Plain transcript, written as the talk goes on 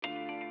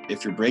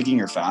if you're breaking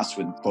your fast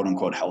with quote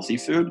unquote healthy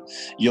food,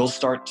 you'll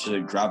start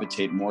to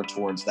gravitate more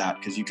towards that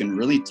because you can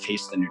really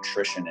taste the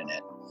nutrition in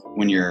it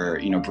when you're,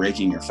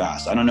 breaking your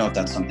fast. I don't know if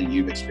that's something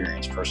you've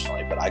experienced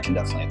personally, but I can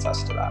definitely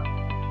attest to that.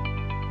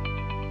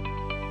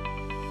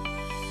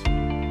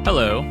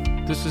 Hello,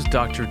 this is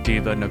Dr.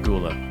 Deva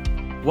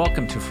Nagula.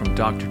 Welcome to From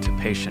Doctor to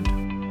Patient,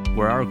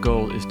 where our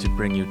goal is to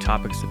bring you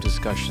topics of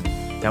discussion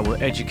that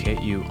will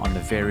educate you on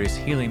the various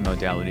healing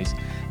modalities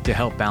to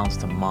help balance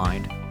the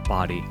mind,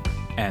 body,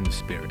 and the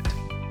spirit.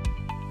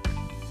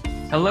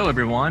 Hello,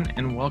 everyone,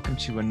 and welcome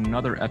to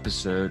another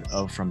episode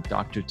of From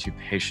Doctor to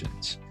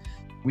Patient.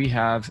 We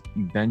have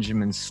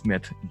Benjamin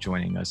Smith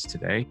joining us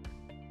today.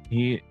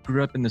 He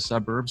grew up in the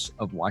suburbs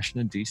of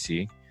Washington,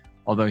 D.C.,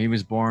 although he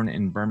was born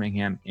in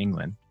Birmingham,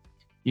 England.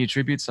 He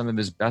attributes some of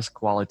his best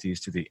qualities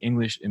to the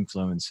English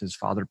influence his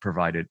father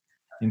provided,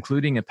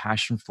 including a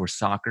passion for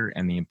soccer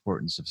and the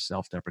importance of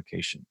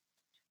self-deprecation.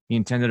 He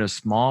attended a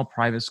small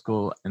private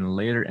school and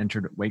later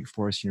entered Wake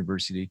Forest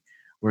University,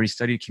 where he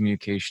studied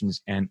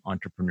communications and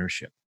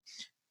entrepreneurship.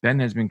 Ben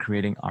has been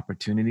creating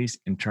opportunities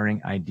and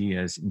turning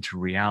ideas into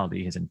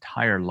reality his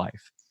entire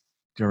life.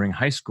 During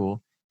high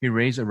school, he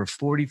raised over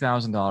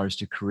 $40,000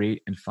 to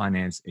create and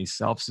finance a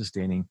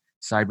self-sustaining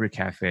cyber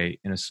cafe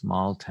in a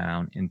small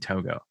town in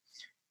Togo.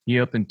 He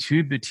opened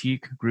 2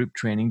 boutique group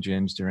training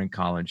gyms during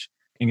college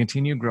and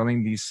continued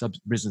growing these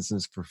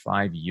sub-businesses for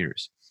 5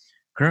 years.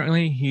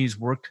 Currently, he's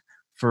worked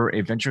for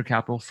a venture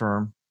capital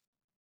firm,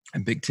 a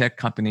big tech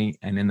company,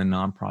 and in the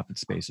nonprofit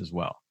space as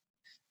well.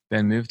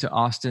 Ben moved to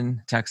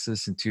Austin,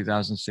 Texas in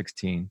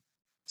 2016.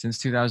 Since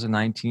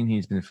 2019,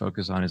 he's been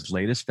focused on his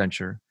latest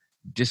venture,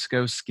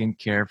 Disco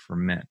Skincare for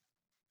Men.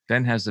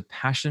 Ben has the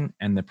passion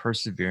and the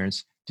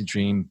perseverance to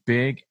dream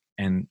big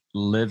and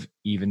live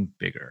even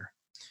bigger.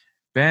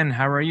 Ben,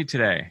 how are you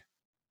today?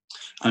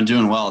 I'm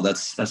doing well.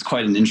 That's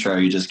quite an intro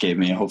you just gave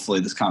me. Hopefully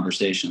this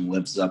conversation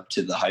lives up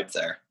to the hype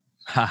there.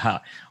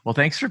 Well,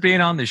 thanks for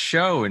being on the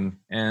show.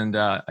 And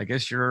I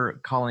guess you're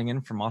calling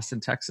in from Austin,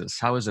 Texas.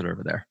 How is it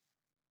over there?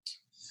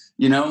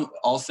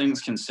 All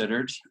things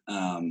considered,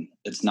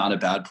 it's not a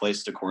bad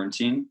place to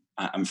quarantine.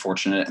 I'm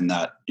fortunate in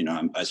that,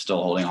 I'm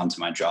still holding on to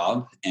my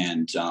job,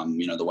 and,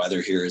 the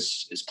weather here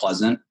is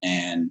pleasant,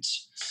 and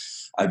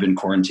I've been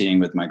quarantining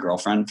with my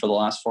girlfriend for the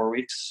last 4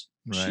 weeks.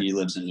 Right. She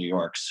lives in New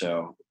York,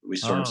 so we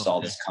sort of saw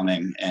this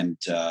coming and,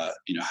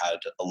 had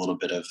a little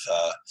bit of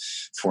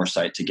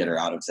foresight to get her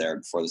out of there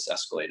before this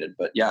escalated.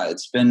 But yeah,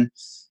 it's been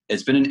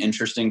an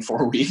interesting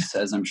 4 weeks,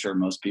 as I'm sure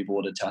most people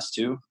would attest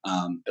to.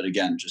 But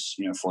again, just,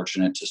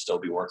 fortunate to still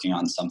be working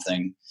on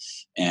something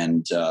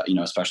and,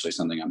 especially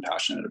something I'm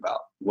passionate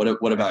about.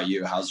 What about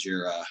you? How's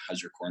your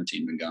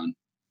quarantine been going?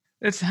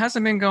 It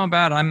hasn't been going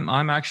bad.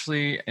 I'm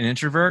actually an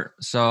introvert.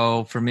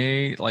 So for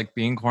me, like,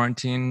 being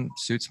quarantined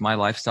suits my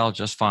lifestyle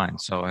just fine.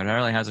 So it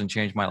really hasn't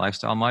changed my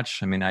lifestyle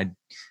much. I mean, I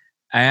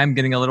am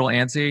getting a little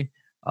antsy.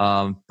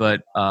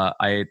 But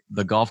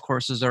the golf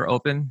courses are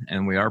open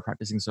and we are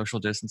practicing social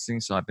distancing.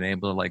 So I've been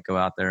able to go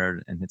out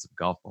there and hit some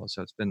golf balls.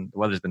 So the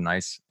weather's been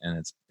nice,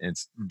 and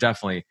it's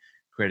definitely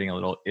creating a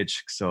little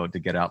itch to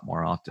get out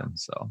more often.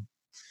 So.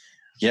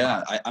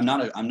 Yeah, I'm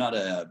not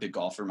a big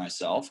golfer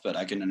myself, but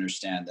I can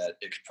understand that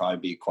it could probably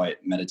be quite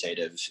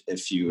meditative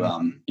if you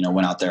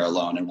went out there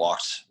alone and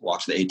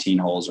walked the 18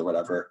 holes or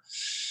whatever,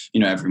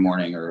 every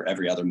morning or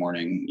every other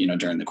morning,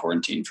 during the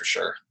quarantine, for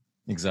sure.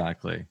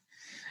 Exactly.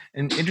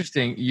 And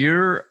interesting,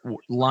 your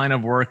line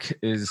of work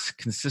is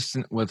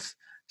consistent with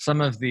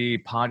some of the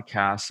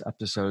podcast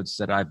episodes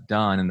that I've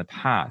done in the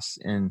past.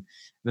 And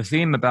the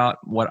theme about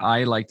what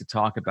I like to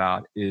talk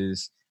about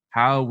is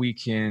how we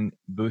can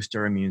boost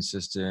our immune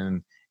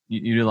system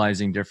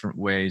utilizing different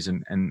ways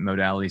and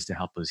modalities to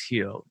help us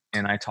heal.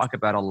 And I talk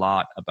about a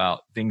lot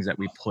about things that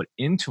we put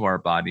into our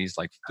bodies,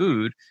 like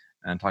food,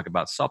 and talk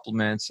about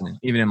supplements, and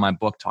even in my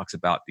book talks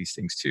about these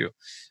things too.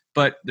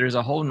 But there's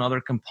a whole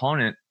nother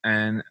component,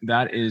 and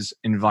that is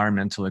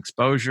environmental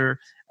exposure,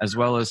 as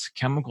well as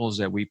chemicals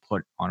that we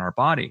put on our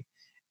body.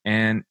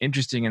 And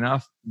interesting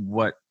enough,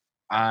 what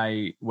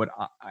I'm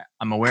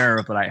aware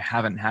of, but I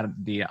haven't had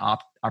the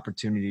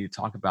opportunity to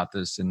talk about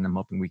this, and I'm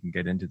hoping we can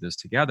get into this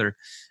together.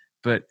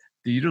 But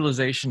the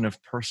utilization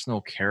of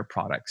personal care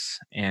products,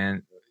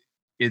 and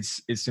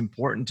it's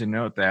important to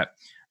note that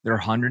there are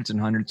hundreds and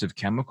hundreds of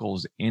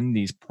chemicals in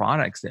these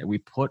products that we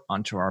put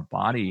onto our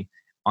body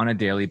on a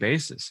daily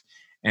basis.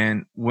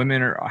 And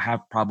women have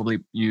probably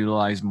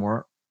utilized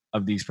more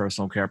of these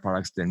personal care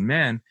products than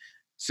men.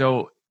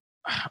 So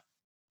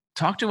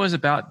talk to us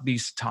about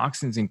these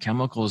toxins and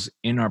chemicals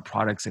in our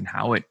products and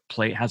how it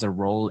has a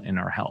role in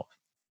our health.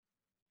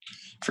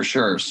 For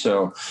sure.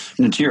 So,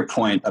 to your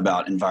point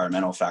about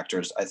environmental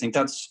factors, I think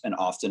that's an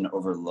often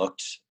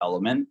overlooked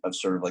element of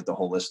sort of the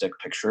holistic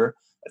picture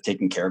of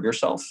taking care of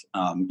yourself.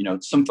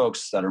 Some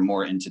folks that are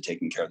more into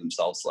taking care of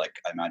themselves, like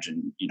I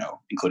imagine,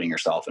 including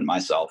yourself and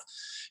myself,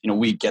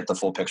 we get the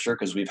full picture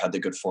because we've had the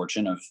good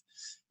fortune of,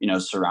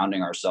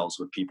 surrounding ourselves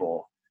with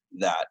people,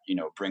 that,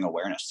 bring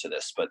awareness to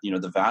this. But,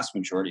 the vast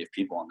majority of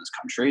people in this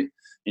country,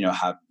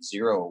 have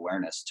zero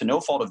awareness, to no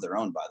fault of their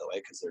own, by the way,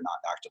 because they're not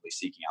actively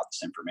seeking out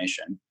this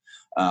information.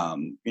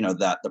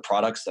 That the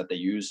products that they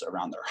use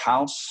around their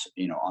house,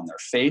 on their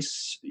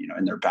face,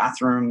 in their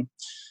bathroom,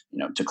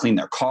 to clean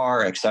their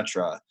car,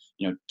 etc.,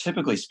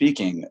 typically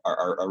speaking,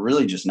 are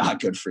really just not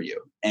good for you.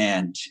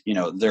 And,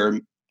 there are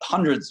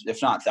hundreds,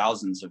 if not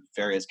thousands, of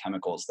various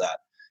chemicals that,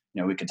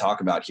 we could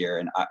talk about here.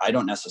 And I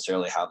don't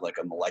necessarily have like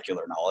a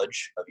molecular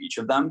knowledge of each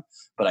of them,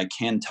 but I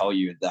can tell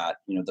you that,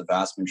 the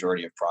vast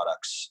majority of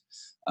products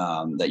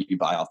that you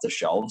buy off the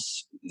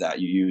shelves that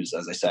you use,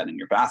 as I said, in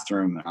your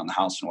bathroom and on the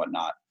house and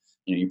whatnot,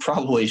 you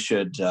probably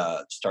should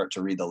start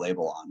to read the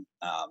label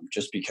on,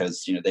 just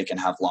because, they can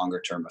have longer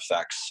term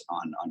effects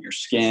on your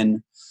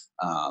skin,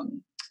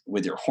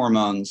 with your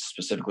hormones,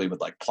 specifically with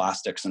like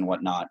plastics and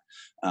whatnot.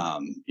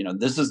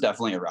 This is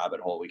definitely a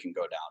rabbit hole we can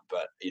go down,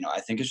 but, I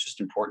think it's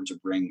just important to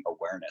bring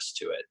awareness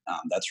to it.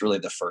 That's really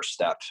the first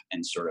step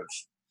in sort of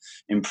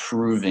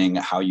improving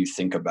how you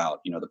think about,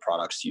 the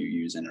products you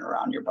use in and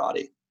around your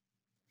body.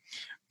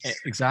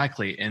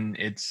 Exactly. And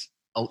it's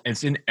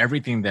in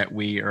everything that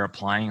we are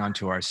applying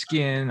onto our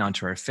skin,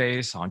 onto our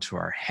face, onto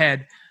our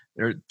head.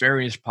 There are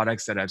various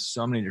products that have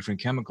so many different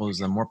chemicals.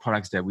 The more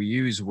products that we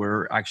use,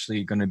 we're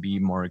actually going to be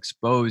more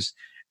exposed,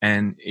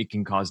 and it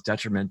can cause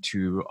detriment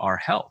to our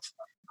health.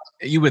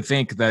 You would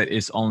think that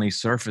it's only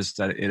surface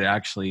that it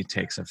actually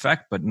takes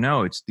effect, but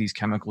no, it's these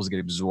chemicals get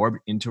absorbed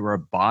into our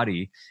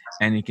body,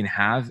 and it can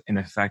have an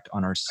effect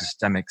on our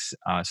systemic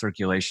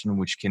circulation,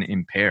 which can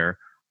impair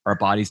our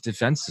body's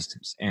defense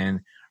systems.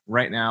 And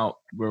right now,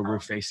 where we're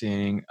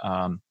facing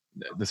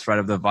the threat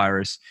of the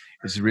virus,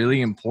 it's really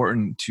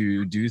important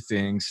to do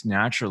things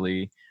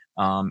naturally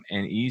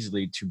and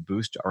easily to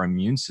boost our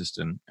immune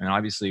system. And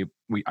obviously,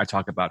 I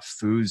talk about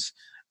foods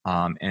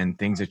and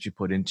things that you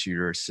put into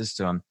your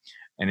system,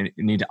 and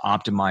you need to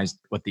optimize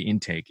what the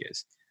intake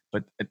is.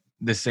 But at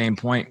the same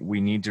point,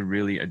 we need to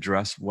really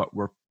address what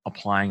we're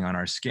applying on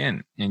our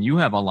skin. And you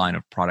have a line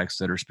of products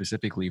that are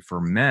specifically for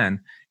men.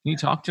 Can you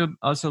talk to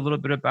us a little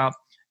bit about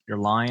your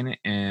line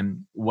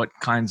and what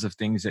kinds of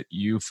things that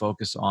you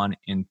focus on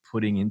in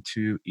putting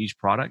into each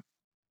product?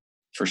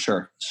 For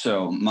sure.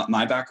 So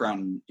my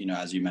background,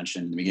 as you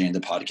mentioned in the beginning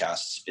of the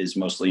podcast, is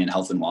mostly in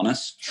health and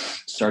wellness.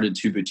 Started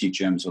 2 boutique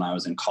gyms when I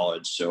was in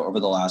college. So over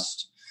the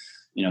last,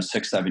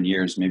 6-7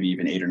 years, maybe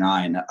even 8 or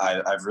 9,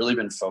 I've really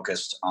been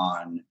focused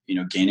on,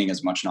 gaining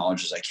as much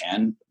knowledge as I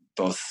can,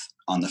 both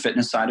on the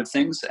fitness side of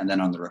things and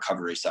then on the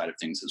recovery side of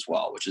things as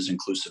well, which is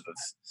inclusive of,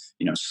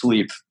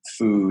 sleep,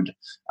 food,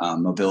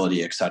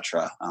 mobility,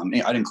 etc.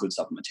 I'd include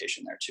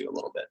supplementation there too a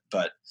little bit,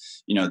 but,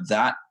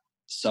 that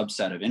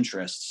subset of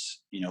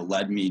interests,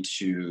 led me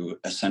to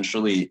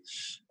essentially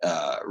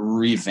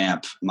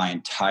revamp my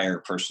entire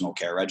personal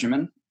care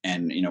regimen.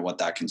 And, what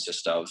that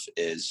consists of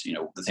is,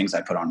 the things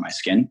I put on my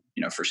skin,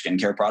 for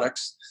skincare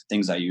products,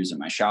 things I use in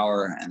my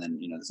shower, and then,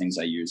 the things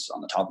I use on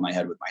the top of my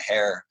head with my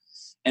hair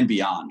and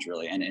beyond,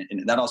 really. And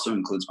that also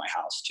includes my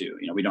house too.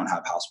 We don't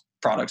have house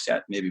products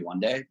yet, maybe one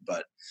day,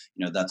 but,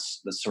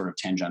 that's sort of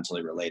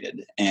tangentially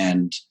related.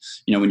 And,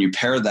 when you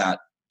pair that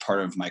part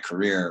of my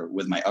career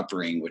with my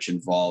upbringing, which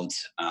involved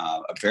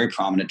a very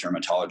prominent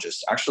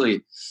dermatologist,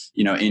 actually,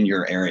 in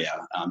your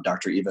area,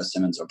 Dr. Eva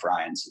Simmons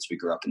O'Brien, since we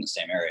grew up in the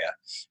same area,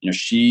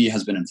 she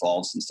has been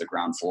involved since the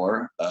ground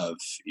floor of,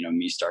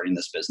 me starting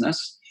this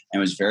business,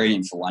 and was very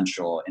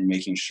influential in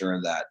making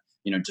sure that,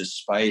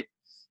 despite,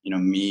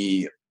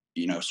 me,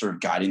 sort of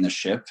guiding the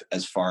ship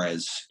as far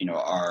as,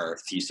 our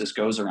thesis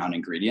goes around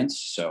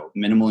ingredients. So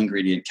minimal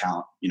ingredient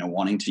count,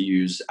 wanting to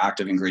use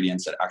active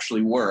ingredients that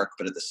actually work,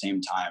 but at the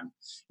same time,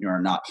 are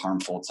not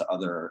harmful to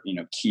other,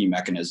 key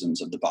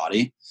mechanisms of the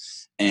body.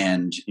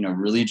 And,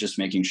 really just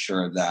making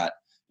sure that,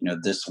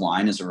 this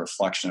line is a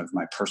reflection of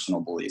my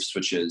personal beliefs,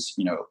 which is,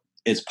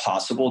 it's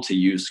possible to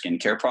use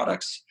skincare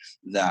products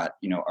that,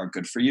 are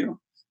good for you,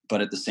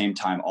 but at the same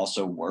time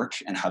also work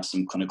and have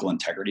some clinical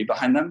integrity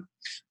behind them.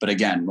 But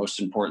again, most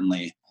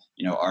importantly,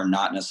 are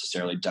not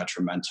necessarily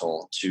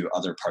detrimental to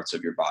other parts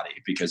of your body.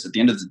 Because at the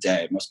end of the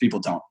day, most people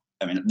don't.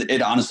 I mean,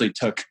 it honestly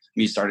took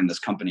me starting this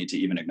company to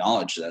even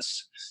acknowledge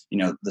this.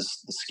 The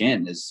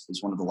skin is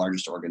one of the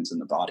largest organs in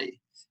the body,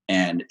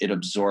 and it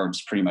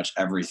absorbs pretty much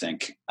everything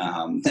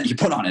that you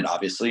put on it,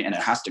 obviously, and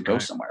it has to go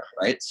somewhere,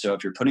 right? So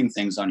if you're putting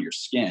things on your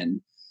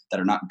skin that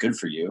are not good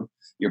for you,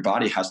 your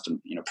body has to,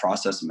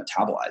 process and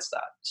metabolize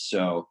that.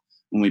 So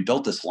when we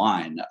built this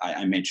line,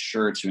 I made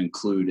sure to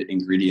include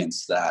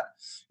ingredients that,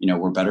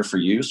 were better for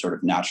you, sort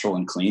of natural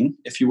and clean,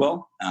 if you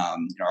will.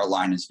 Our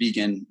line is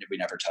vegan. We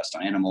never test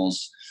on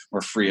animals.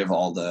 We're free of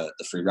all the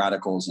free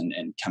radicals and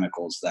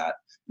chemicals that,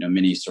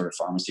 many sort of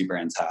pharmacy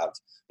brands have.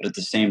 But at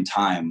the same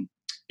time,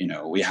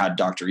 we had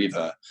Dr.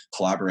 Eva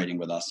collaborating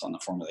with us on the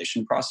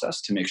formulation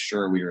process to make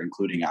sure we were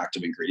including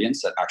active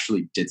ingredients that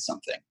actually did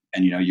something.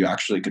 And, you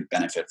actually could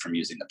benefit from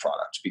using the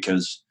product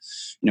because,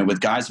 with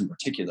guys in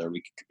particular,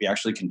 we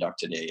actually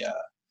conducted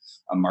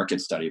a a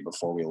market study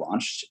before we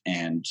launched,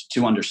 and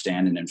to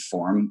understand and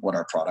inform what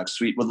our product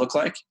suite would look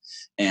like.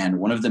 And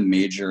one of the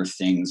major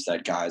things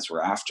that guys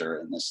were after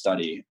in this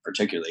study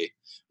particularly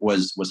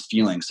was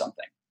feeling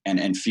something,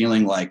 and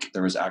feeling like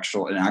there was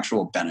an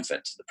actual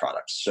benefit to the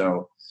product.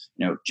 So,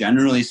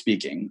 generally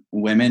speaking,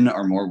 women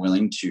are more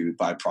willing to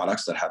buy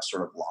products that have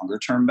sort of longer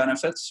term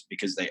benefits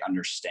because they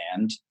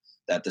understand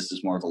that this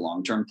is more of a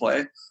long-term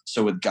play.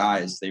 So with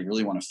guys, they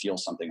really want to feel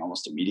something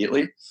almost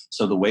immediately.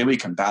 So the way we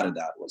combated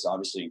that was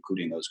obviously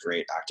including those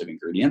great active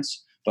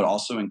ingredients, but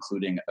also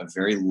including a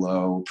very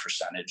low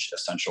percentage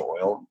essential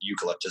oil,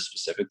 eucalyptus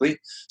specifically,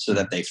 so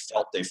that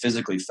they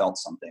physically felt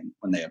something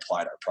when they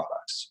applied our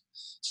products.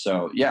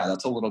 So yeah,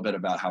 that's a little bit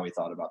about how we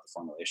thought about the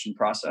formulation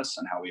process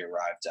and how we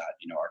arrived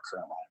at, our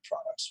current line of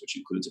products, which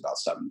includes about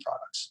 7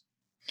 products.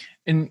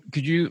 And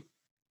could you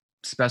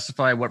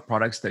specify what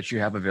products that you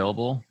have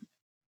available?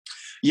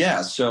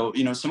 Yeah. So,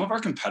 some of our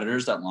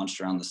competitors that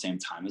launched around the same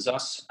time as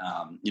us,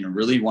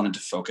 really wanted to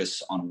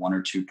focus on 1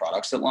 or 2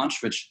 products at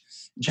launch, which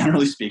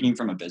generally speaking,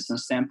 from a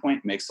business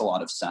standpoint, makes a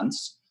lot of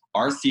sense.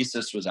 Our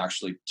thesis was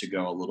actually to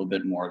go a little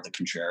bit more of the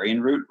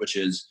contrarian route, which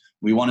is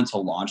we wanted to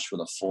launch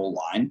with a full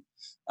line.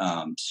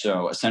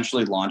 So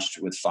essentially launched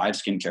with 5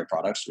 skincare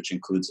products, which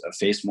includes a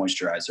face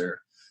moisturizer,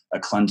 a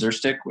cleanser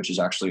stick, which is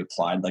actually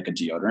applied like a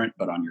deodorant,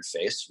 but on your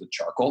face with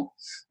charcoal,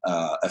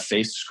 a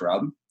face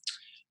scrub,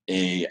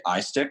 a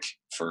eye stick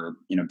for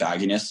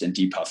bagginess and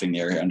depuffing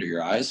the area under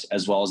your eyes,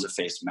 as well as a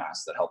face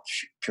mask that helps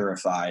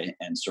purify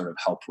and sort of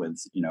help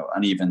with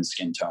uneven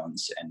skin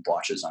tones and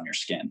blotches on your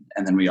skin.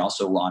 And then we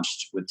also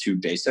launched with 2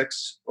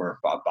 basics, or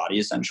body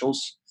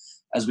essentials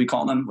as we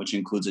call them, which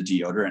includes a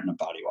deodorant and a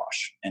body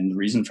wash. And the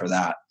reason for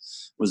that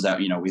was that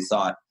we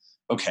thought,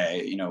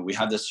 okay, we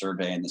have this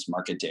survey and this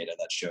market data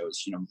that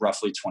shows,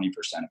 roughly 20%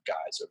 of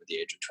guys over the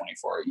age of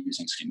 24 are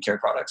using skincare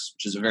products,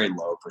 which is a very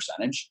low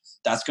percentage.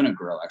 That's going to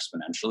grow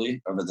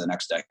exponentially over the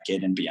next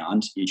decade and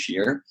beyond each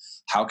year.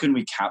 How can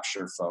we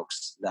capture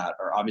folks that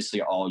are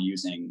obviously all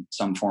using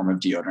some form of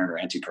deodorant or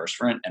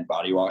antiperspirant and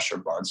body wash or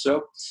bar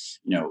soap,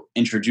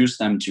 introduce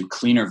them to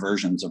cleaner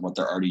versions of what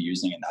they're already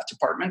using in that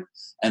department,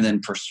 and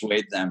then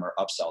persuade them or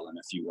upsell them,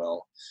 if you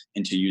will,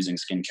 into using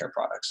skincare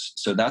products.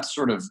 So that's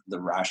sort of the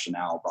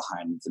rationale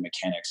behind the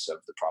mechanics of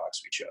the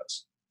products we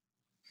chose.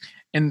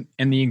 And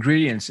the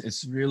ingredients,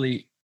 it's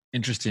really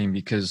interesting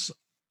because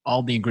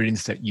all the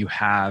ingredients that you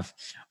have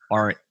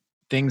are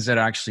things that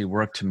actually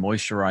work to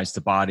moisturize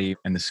the body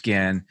and the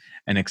skin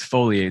and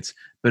exfoliates.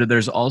 But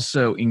there's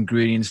also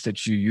ingredients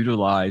that you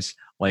utilize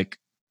like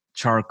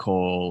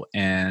charcoal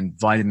and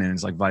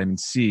vitamins like vitamin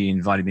C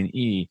and vitamin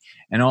E.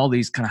 And all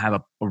these kind of have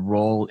a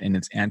role in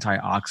its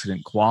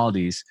antioxidant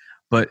qualities.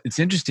 But it's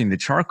interesting, the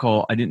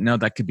charcoal, I didn't know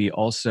that could be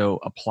also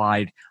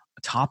applied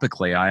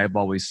topically. I have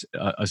always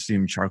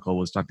assumed charcoal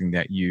was something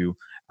that you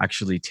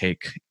actually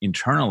take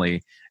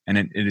internally, and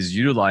it is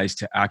utilized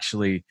to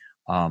actually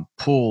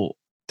pull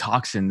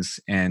toxins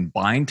and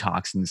bind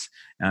toxins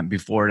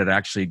before it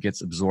actually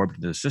gets absorbed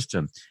into the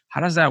system. How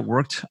does that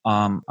work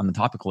on the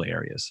topical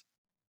areas?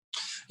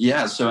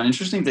 Yeah, so an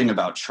interesting thing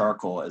about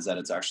charcoal is that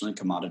it's actually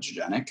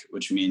commodogenic,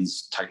 which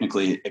means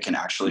technically it can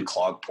actually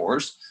clog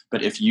pores.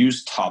 But if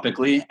used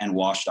topically and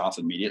washed off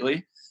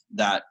immediately,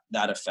 that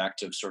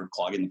effect of sort of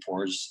clogging the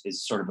pores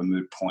is sort of a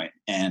moot point.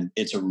 And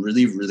it's a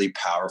really, really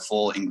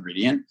powerful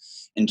ingredient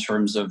in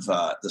terms of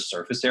the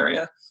surface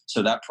area.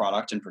 So that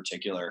product in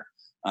particular,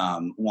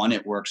 one,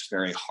 it works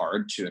very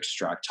hard to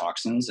extract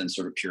toxins and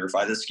sort of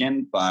purify the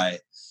skin by,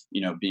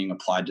 being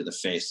applied to the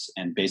face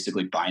and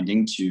basically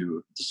binding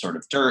to the sort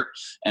of dirt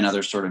and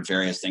other sort of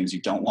various things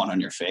you don't want on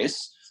your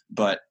face.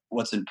 But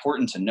what's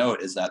important to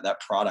note is that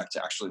that product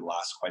actually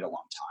lasts quite a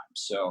long time.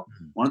 So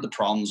one of the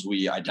problems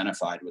we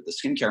identified with the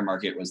skincare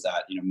market was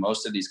that,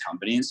 most of these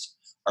companies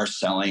are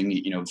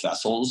selling,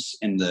 vessels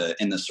in the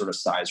sort of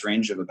size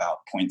range of about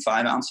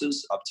 0.5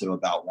 ounces up to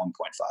about 1.5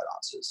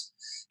 ounces.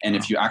 And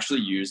if you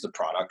actually use the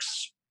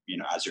products,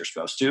 as you're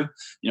supposed to,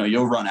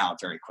 you'll run out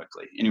very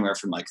quickly, anywhere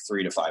from like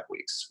 3 to 5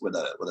 weeks with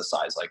a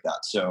size like that.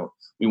 So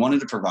we wanted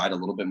to provide a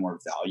little bit more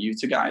value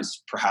to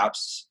guys,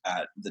 perhaps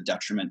at the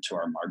detriment to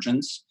our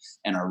margins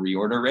and our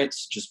reorder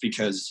rates, just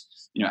because,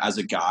 as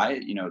a guy,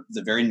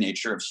 the very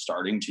nature of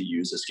starting to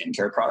use a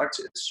skincare product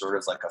is sort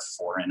of like a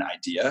foreign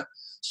idea.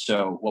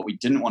 So what we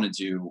didn't want to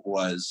do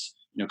was,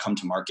 come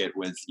to market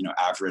with,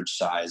 average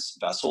size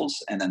vessels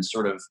and then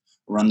sort of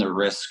run the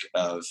risk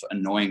of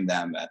annoying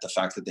them at the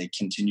fact that they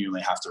continually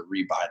have to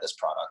rebuy this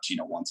product,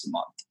 once a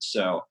month.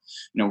 So,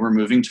 we're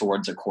moving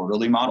towards a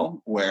quarterly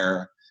model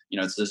where,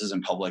 this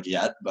isn't public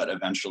yet, but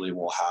eventually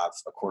we'll have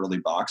a quarterly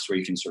box where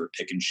you can sort of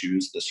pick and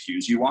choose the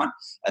SKUs you want,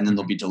 and then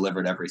they'll be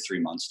delivered every 3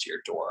 months to your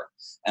door.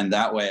 And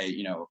that way,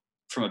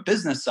 from a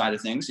business side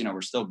of things,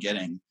 we're still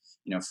getting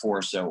 4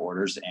 or so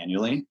orders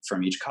annually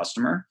from each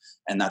customer.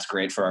 And that's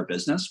great for our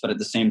business. But at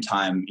the same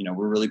time,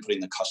 we're really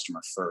putting the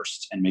customer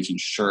first and making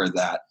sure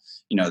that,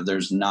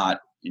 there's not,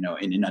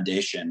 an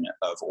inundation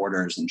of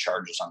orders and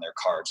charges on their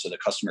card. So the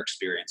customer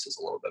experience is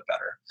a little bit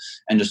better.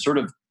 And to sort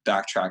of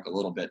backtrack a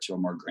little bit to a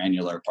more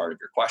granular part of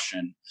your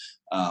question,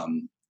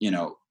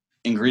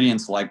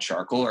 ingredients like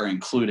charcoal are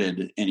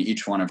included in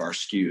each one of our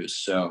SKUs.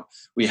 So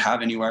we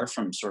have anywhere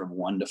from sort of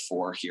 1 to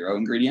 4 hero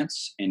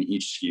ingredients in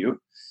each SKU.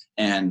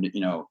 And,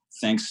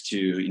 thanks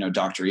to,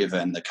 Dr. Eva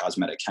and the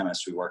cosmetic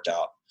chemist we worked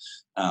out,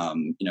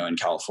 in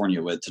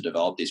California with to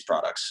develop these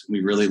products,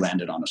 we really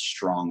landed on a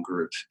strong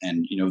group.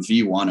 And,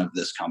 V1 of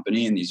this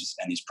company and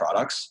these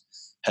products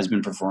has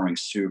been performing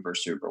super,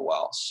 super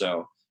well.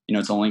 So,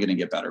 it's only going to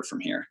get better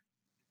from here.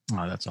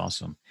 Oh, that's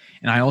awesome.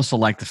 And I also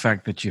like the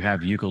fact that you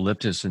have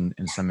eucalyptus in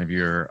some of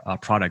your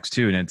products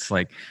too. And it's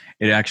like,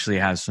 it actually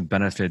has some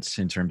benefits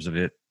in terms of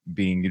it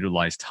being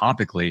utilized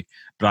topically,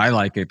 but I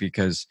like it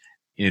because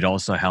it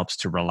also helps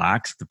to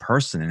relax the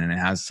person, and it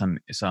has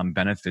some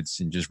benefits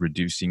in just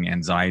reducing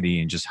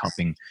anxiety and just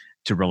helping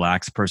to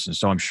relax the person.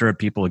 So I'm sure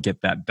people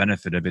get that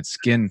benefit of its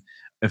skin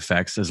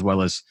effects as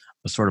well as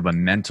a sort of a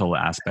mental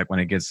aspect when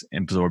it gets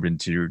absorbed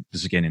into your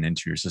skin and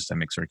into your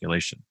systemic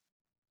circulation.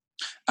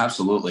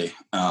 Absolutely.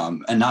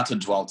 And not to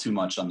dwell too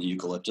much on the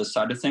eucalyptus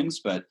side of things,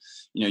 but,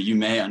 you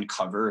may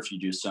uncover if you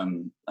do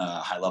some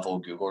high level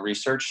Google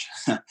research,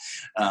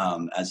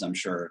 as I'm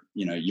sure,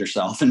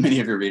 yourself and many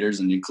of your readers,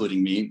 and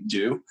including me,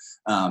 do,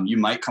 you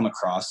might come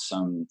across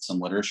some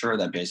literature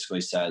that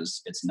basically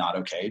says it's not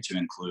okay to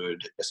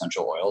include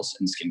essential oils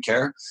in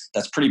skincare.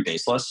 That's pretty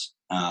baseless.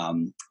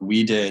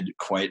 We did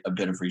quite a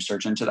bit of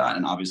research into that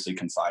and obviously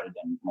confided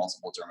in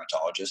multiple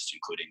dermatologists,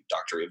 including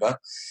Dr. Eva.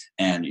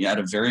 And at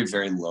a very,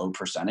 very low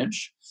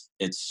percentage,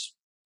 it's,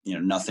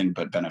 nothing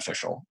but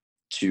beneficial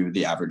to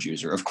the average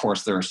user. Of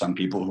course, there are some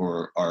people who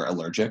are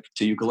allergic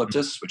to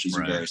eucalyptus, which is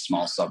Right. a very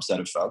small subset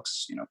of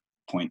folks,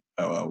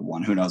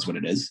 0.001, who knows what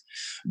it is.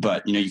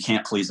 But, you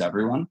can't please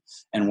everyone.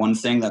 And one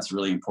thing that's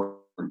really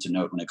important to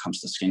note when it comes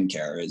to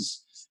skincare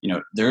is,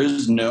 there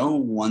is no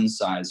one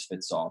size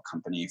fits all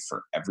company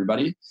for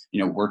everybody.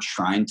 We're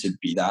trying to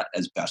be that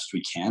as best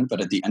we can,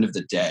 but at the end of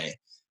the day,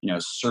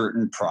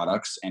 certain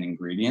products and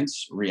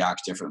ingredients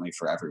react differently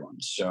for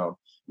everyone. So,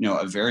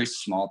 a very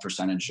small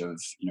percentage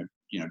of,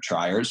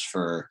 triers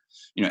for,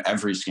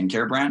 every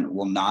skincare brand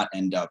will not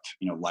end up,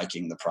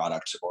 liking the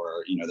product,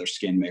 or, their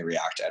skin may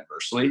react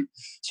adversely.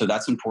 So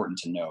that's important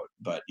to note.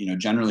 But,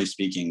 generally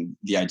speaking,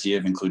 the idea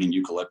of including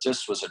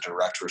eucalyptus was a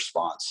direct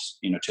response,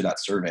 to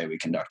that survey we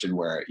conducted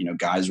where,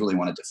 guys really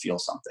wanted to feel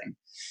something.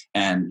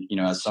 And,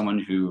 as someone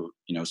who,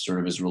 sort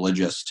of is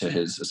religious to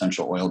his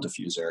essential oil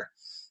diffuser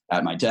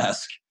at my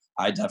desk,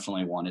 I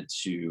definitely wanted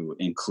to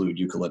include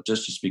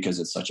eucalyptus just because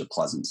it's such a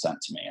pleasant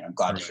scent to me. And I'm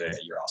glad to hear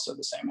that you're also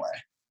the same way.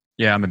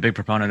 Yeah, I'm a big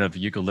proponent of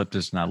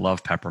eucalyptus, and I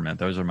love peppermint.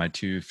 Those are my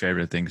two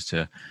favorite things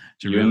to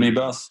You really, and me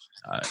both.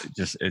 I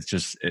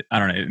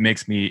don't know.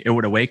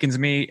 It awakens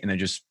me, and it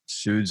just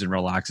soothes and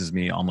relaxes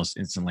me almost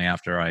instantly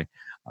after I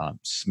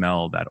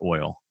smell that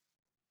oil.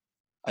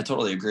 I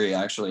totally agree.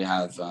 I actually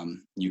have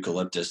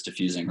eucalyptus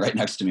diffusing right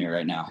next to me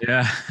right now.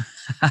 Yeah,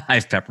 I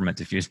have peppermint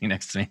diffusing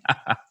next to me.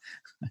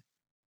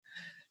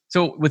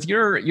 So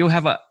you'll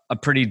have a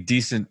pretty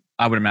decent,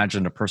 I would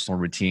imagine, a personal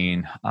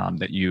routine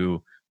that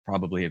you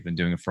probably have been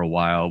doing for a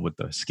while with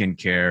the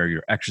skincare,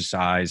 your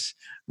exercise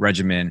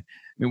regimen.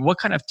 I mean, what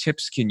kind of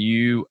tips can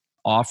you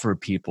offer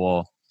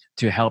people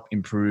to help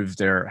improve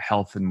their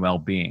health and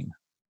well-being?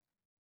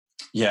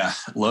 Yeah,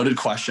 loaded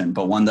question,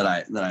 but one that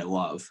I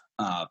love.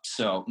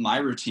 So my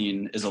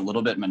routine is a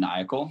little bit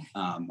maniacal.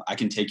 I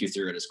can take you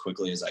through it as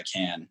quickly as I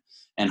can,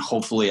 and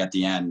hopefully at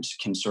the end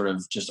can sort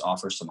of just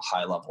offer some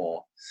high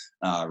level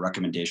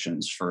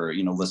recommendations for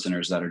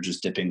listeners that are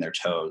just dipping their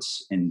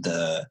toes in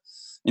the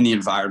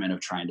environment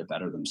of trying to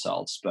better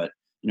themselves. But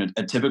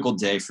a typical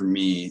day for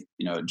me,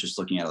 just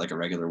looking at like a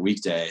regular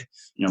weekday,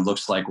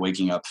 looks like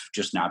waking up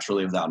just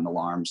naturally without an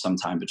alarm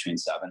sometime between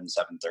 7 and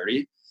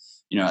 7:30.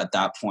 At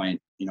that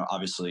point,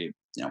 obviously,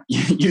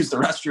 use the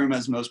restroom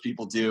as most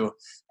people do,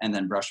 and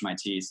then brush my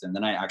teeth. And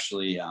then I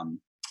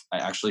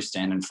actually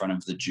stand in front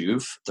of the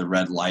Joovv, the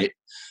red light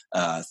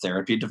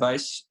therapy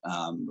device,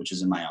 which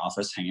is in my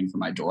office hanging from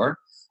my door.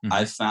 Mhm.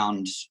 I've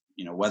found,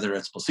 whether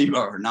it's placebo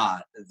or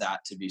not,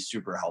 that to be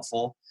super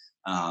helpful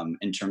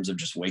in terms of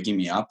just waking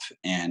me up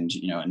and,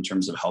 in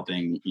terms of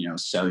helping,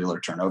 cellular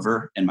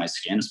turnover in my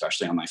skin,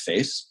 especially on my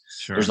face.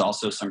 Sure. There's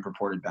also some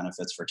purported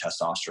benefits for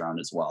testosterone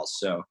as well.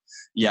 So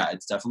yeah,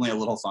 it's definitely a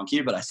little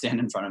funky, but I stand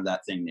in front of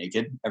that thing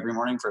naked every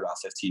morning for about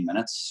 15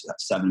 minutes,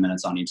 7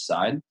 minutes on each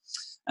side.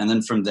 And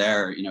then from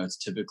there, it's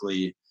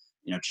typically,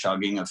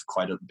 chugging of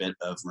quite a bit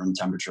of room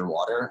temperature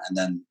water, and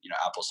then,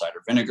 apple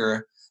cider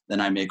vinegar. Then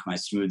I make my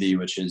smoothie,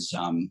 which is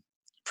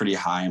pretty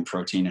high in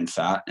protein and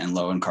fat and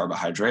low in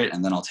carbohydrate.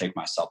 And then I'll take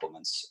my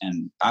supplements.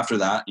 And after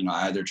that,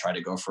 I either try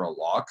to go for a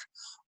walk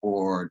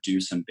or do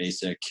some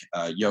basic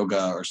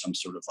yoga or some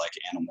sort of like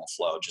animal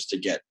flow just to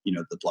get,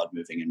 the blood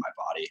moving in my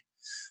body.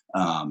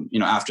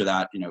 After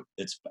that,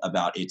 it's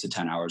about 8 to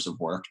 10 hours of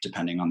work,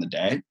 depending on the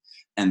day.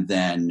 And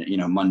then,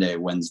 Monday,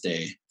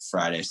 Wednesday,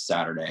 Friday,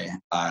 Saturday,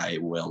 I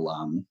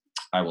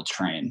will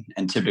train.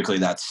 And typically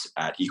that's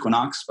at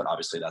Equinox, but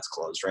obviously that's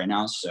closed right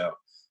now. So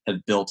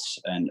have built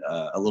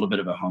a little bit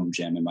of a home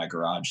gym in my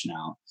garage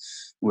now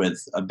with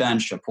a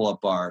bench, a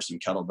pull-up bar, some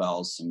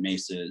kettlebells, some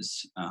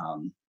maces.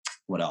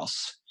 What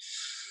else?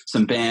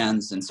 some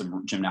bands and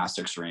some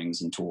gymnastics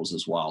rings and tools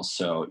as well.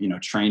 So,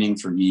 training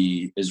for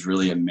me is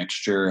really a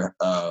mixture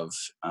of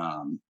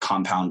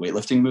compound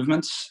weightlifting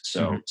movements.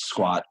 So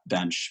squat,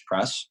 bench,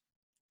 press,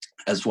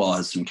 as well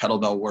as some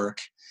kettlebell work,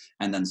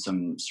 and then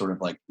some sort of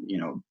like,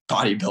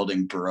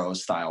 bodybuilding bro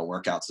style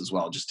workouts as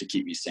well, just to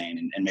keep me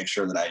sane and make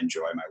sure that I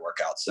enjoy my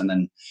workouts. And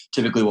then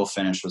typically we'll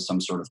finish with some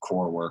sort of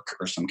core work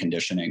or some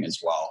conditioning as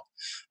well,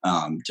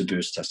 to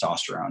boost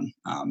testosterone,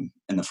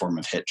 in the form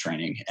of HIIT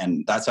training.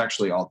 And that's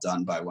actually all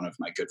done by one of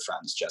my good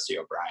friends, Jesse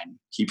O'Brien.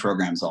 He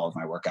programs all of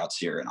my workouts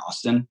here in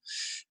Austin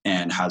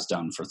and has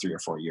done for 3 or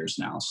 4 years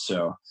now.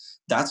 So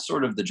that's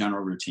sort of the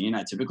general routine.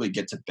 I typically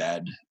get to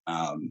bed,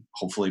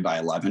 hopefully by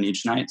 11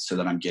 each night, so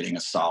that I'm getting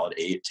a solid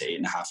 8 to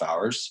 8.5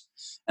 hours.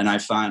 And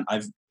I've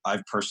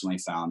personally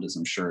found, as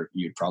I'm sure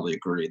you'd probably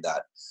agree,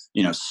 that,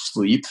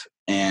 sleep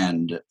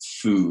and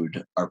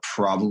food are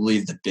probably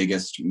the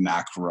biggest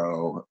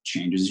macro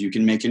changes you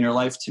can make in your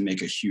life to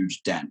make a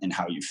huge dent in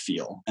how you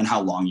feel and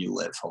how long you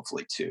live,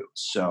 hopefully too.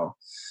 So,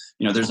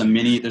 there's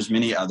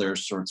many other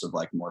sorts of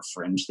like more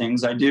fringe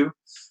things I do.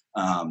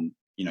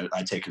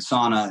 I take a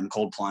sauna and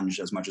cold plunge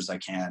as much as I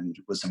can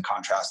with some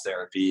contrast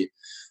therapy.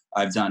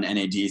 I've done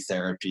NAD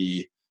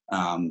therapy.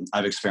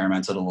 I've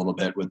experimented a little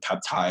bit with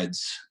peptides.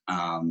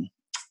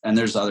 And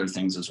there's other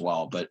things as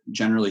well, but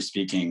generally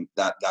speaking,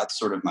 that's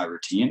sort of my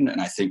routine. And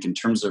I think in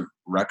terms of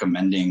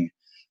recommending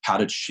how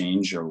to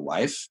change your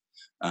life,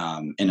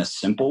 in a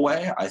simple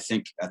way, I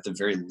think at the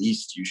very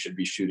least, you should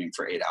be shooting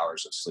for 8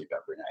 hours of sleep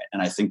every night.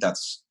 And I think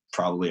that's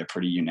probably a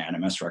pretty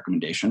unanimous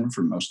recommendation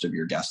for most of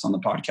your guests on the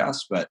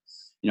podcast. But,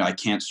 I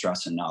can't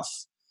stress enough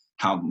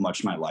how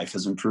much my life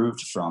has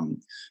improved,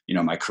 from,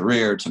 my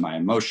career to my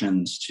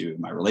emotions to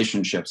my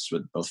relationships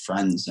with both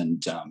friends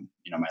and,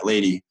 my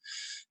lady.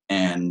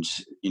 And,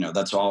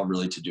 that's all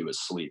really to do with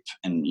sleep.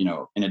 And,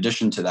 in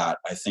addition to that,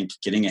 I think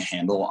getting a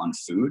handle on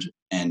food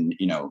and,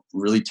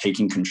 really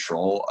taking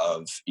control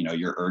of,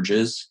 your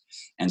urges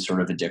and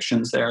sort of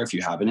addictions there, if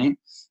you have any,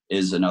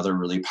 is another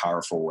really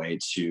powerful way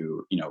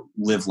to,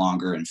 live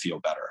longer and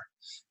feel better.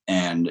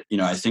 And,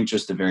 I think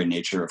just the very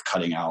nature of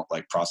cutting out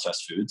like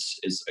processed foods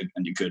is a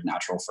good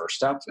natural first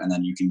step. And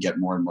then you can get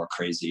more and more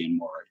crazy and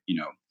more,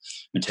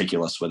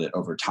 meticulous with it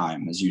over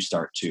time as you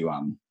start to,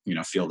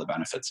 feel the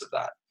benefits of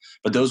that.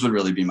 But those would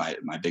really be my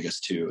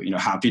biggest two.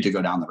 Happy to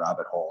go down the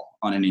rabbit hole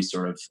on any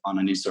sort of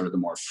the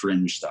more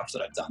fringe stuff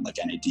that I've done, like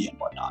NAD and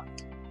whatnot.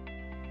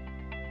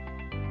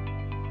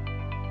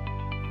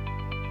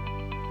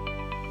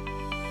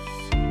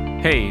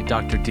 Hey,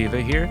 Dr.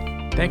 Diva here.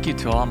 Thank you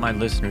to all my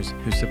listeners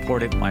who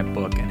supported my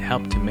book and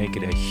helped to make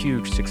it a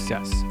huge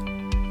success.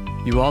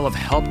 You all have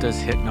helped us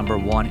hit number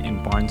 1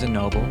 in Barnes &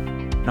 Noble,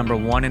 number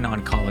 1 in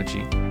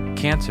oncology,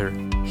 cancer,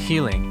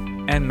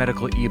 healing, and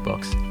medical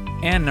ebooks,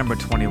 and number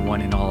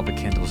 21 in all of the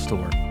Kindle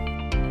store.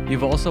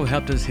 You've also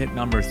helped us hit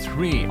number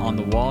 3 on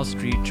the Wall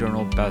Street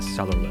Journal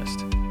bestseller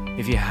list.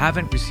 If you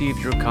haven't received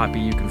your copy,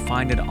 you can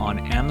find it on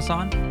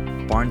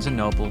Amazon, Barnes &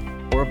 Noble,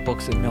 or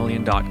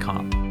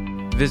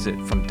booksamillion.com. Visit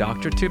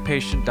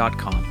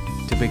fromdoctortopatient.com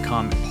to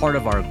become part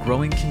of our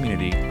growing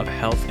community of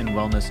health and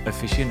wellness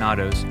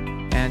aficionados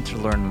and to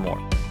learn more.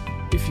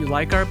 If you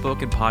like our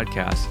book and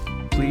podcast,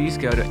 please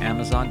go to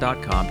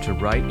Amazon.com to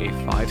write a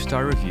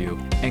 5-star review,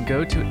 and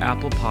go to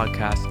Apple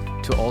Podcasts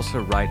to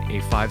also write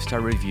a 5-star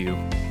review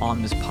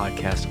on this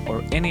podcast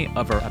or any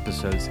of our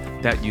episodes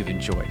that you've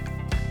enjoyed.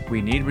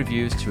 We need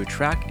reviews to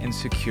attract and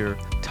secure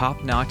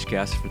top-notch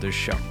guests for this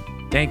show.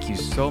 Thank you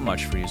so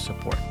much for your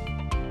support.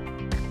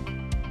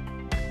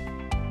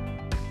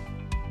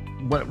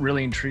 What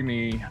really intrigued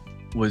me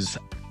was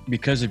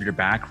because of your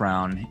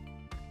background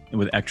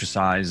with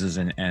exercises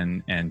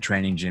and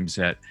training gyms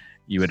that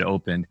you had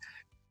opened.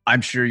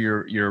 I'm sure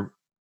you're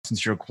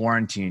since you're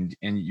quarantined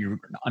and you're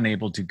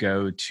unable to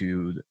go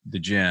to the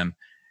gym,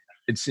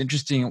 it's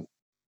interesting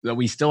that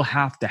we still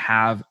have to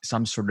have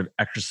some sort of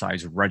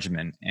exercise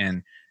regimen.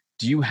 And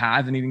do you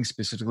have anything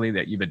specifically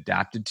that you've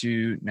adapted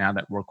to now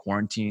that we're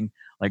quarantined,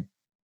 like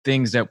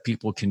things that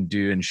people can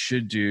do and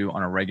should do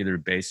on a regular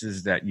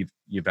basis that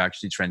you've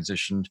actually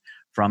transitioned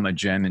from a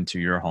gym into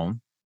your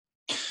home?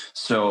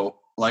 So,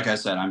 like I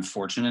said, I'm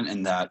fortunate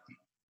in that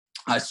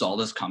I saw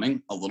this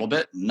coming a little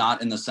bit,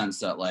 not in the sense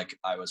that like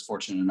I was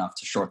fortunate enough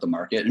to short the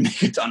market and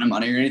make a ton of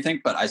money or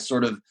anything, but I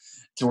sort of,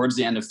 towards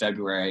the end of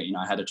February,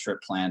 I had a trip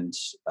planned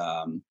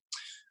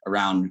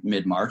around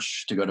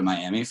mid-March to go to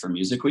Miami for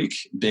Music Week,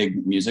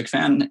 big music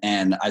fan.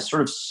 And I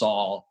sort of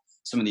saw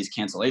some of these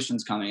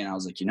cancellations coming and I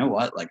was like, you know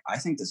what, like, I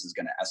think this is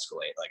going to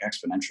escalate like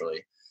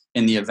exponentially.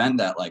 In the event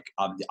that like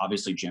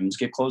obviously gyms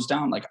get closed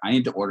down, like I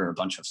need to order a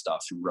bunch of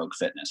stuff from Rogue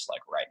Fitness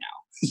like right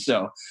now.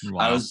 So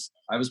wow.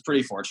 I was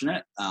pretty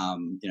fortunate.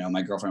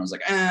 My girlfriend was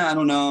like, I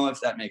don't know if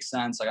that makes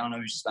sense. Like, I don't know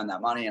if you should spend that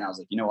money. And I was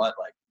like, you know what,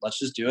 like, let's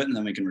just do it. And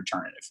then we can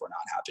return it if we're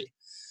not happy.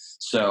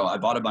 So I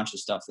bought a bunch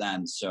of stuff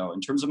then. So in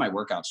terms of my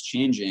workouts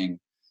changing,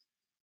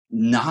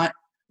 not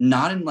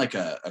in like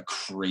a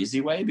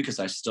crazy way, because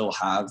I still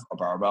have a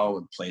barbell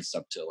with plates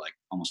up to like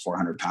almost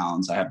 400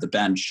 pounds. I have the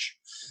bench,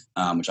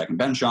 which I can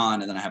bench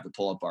on, and then I have the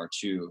pull-up bar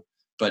too.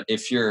 But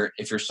if you're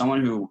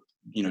someone who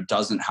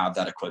doesn't have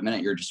that equipment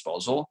at your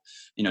disposal,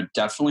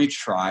 definitely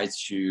try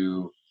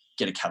to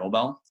get a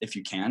kettlebell if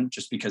you can,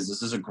 just because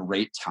this is a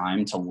great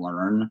time to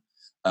learn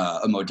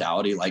a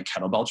modality like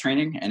kettlebell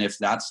training. And if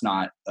that's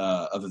not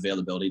of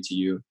availability to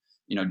you,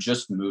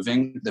 just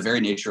moving, the very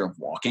nature of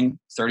walking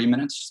 30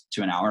 minutes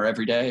to an hour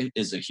every day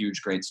is a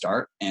huge, great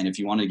start. And if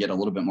you want to get a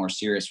little bit more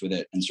serious with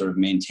it and sort of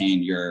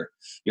maintain your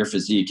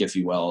physique, if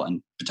you will,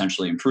 and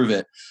potentially improve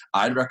it,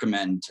 I'd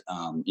recommend,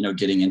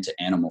 getting into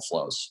animal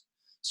flows.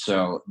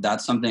 So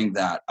that's something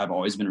that I've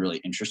always been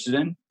really interested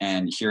in.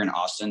 And here in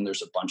Austin,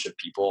 there's a bunch of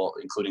people,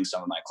 including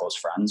some of my close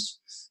friends,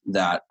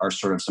 that are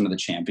sort of some of the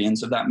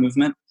champions of that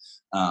movement.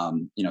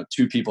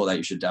 Two people that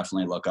you should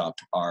definitely look up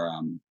are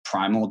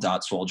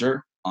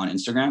Primal.Soldier on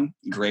Instagram,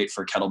 great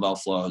for kettlebell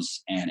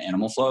flows and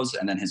animal flows.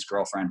 And then his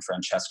girlfriend,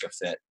 Francesca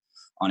Fit,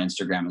 on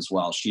Instagram as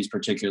well. She's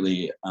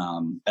particularly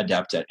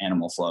adept at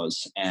animal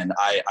flows. And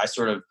I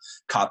sort of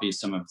copy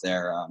some of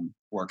their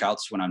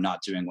workouts when I'm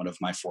not doing one of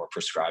my 4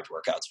 prescribed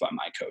workouts by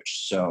my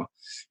coach. So,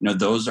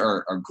 those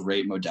are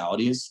great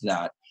modalities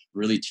that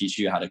really teach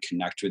you how to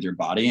connect with your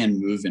body and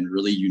move in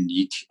really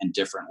unique and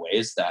different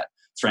ways that,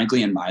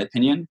 frankly, in my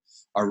opinion,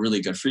 are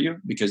really good for you,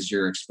 because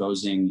you're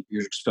exposing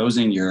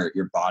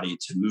your body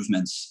to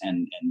movements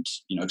and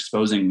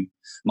exposing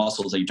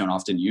muscles that you don't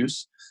often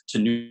use to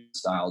new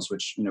styles,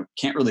 which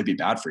can't really be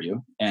bad for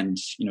you. And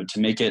to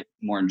make it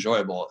more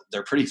enjoyable,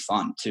 they're pretty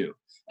fun too.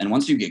 And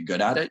once you get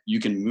good at it,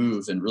 you can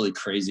move in really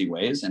crazy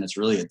ways, and it's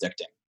really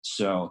addicting.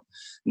 So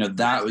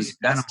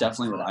that's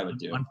definitely what I would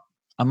do.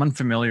 I'm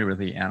unfamiliar with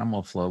the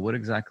animal flow. What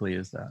exactly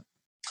is that?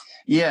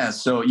 Yeah,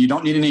 so you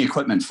don't need any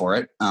equipment for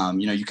it.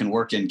 You can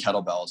work in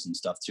kettlebells and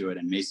stuff to it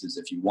and maces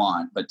if you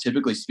want. But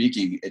typically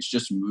speaking, it's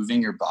just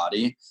moving your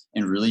body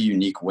in really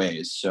unique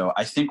ways. So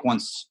I think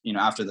once,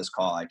 after this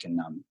call, I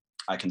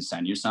can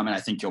send you some, and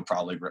I think you'll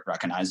probably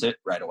recognize it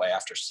right away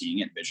after seeing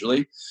it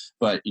visually.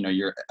 But,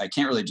 I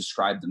can't really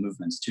describe the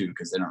movements too,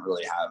 because they don't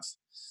really have,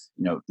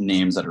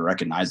 names that are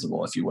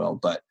recognizable, if you will.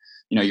 But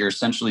you're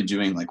essentially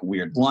doing like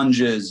weird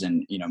lunges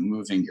and,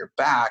 moving your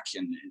back.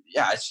 And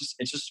yeah, it's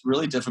just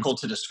really difficult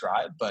to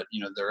describe, but,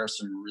 there are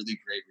some really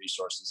great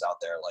resources out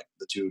there, like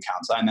the 2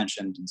 accounts I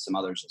mentioned and some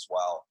others as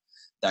well,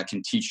 that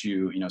can teach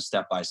you,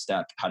 step by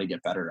step how to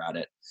get better at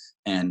it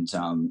and,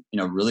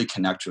 really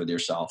connect with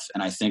yourself.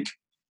 And I think,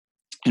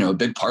 a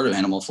big part of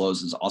animal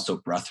flows is also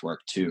breath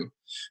work too,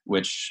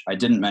 which I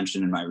didn't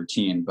mention in my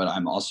routine, but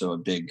I'm also a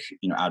big,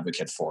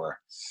 advocate for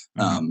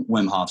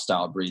Wim Hof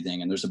style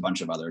breathing. And there's a bunch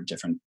of other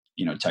different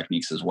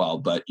techniques as well.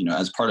 But,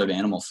 as part of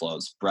animal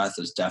flows, breath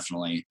is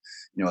definitely,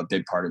 a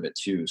big part of it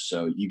too.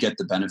 So you get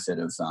the benefit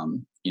of,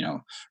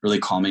 really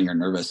calming your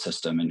nervous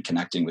system and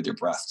connecting with your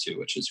breath too,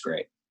 which is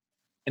great.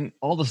 And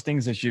all those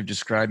things that you've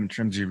described in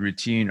terms of your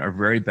routine are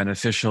very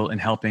beneficial in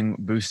helping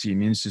boost the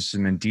immune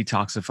system and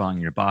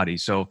detoxifying your body.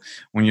 So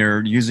when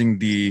you're using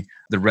the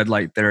red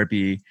light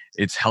therapy,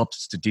 it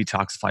helps to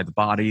detoxify the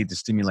body, to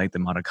stimulate the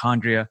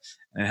mitochondria,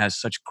 and it has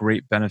such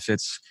great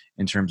benefits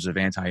in terms of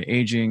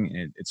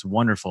anti-aging. It's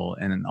wonderful.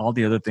 And then all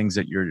the other things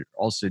that you're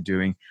also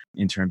doing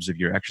in terms of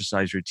your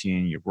exercise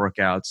routine, your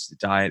workouts, the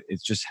diet,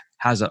 it just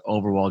has an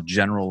overall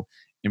general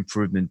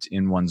improvement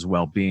in one's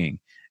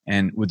well-being.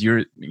 And with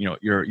your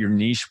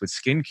niche with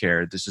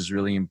skincare, this is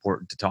really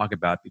important to talk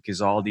about,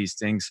 because all these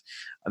things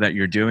that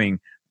you're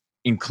doing,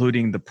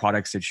 including the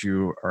products that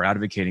you are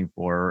advocating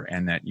for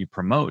and that you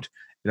promote,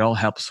 it all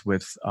helps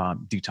with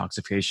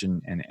detoxification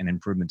and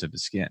improvement of the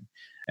skin.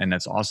 And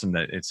that's awesome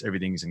that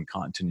everything's in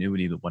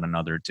continuity with one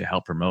another to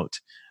help promote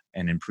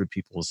and improve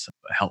people's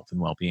health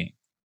and well-being.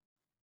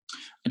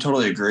 I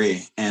totally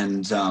agree.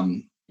 And,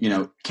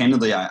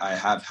 candidly, I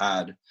have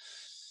had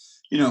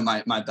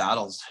my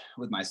battles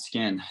with my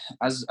skin,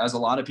 as a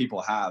lot of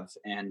people have.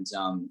 And,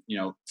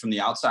 from the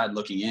outside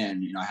looking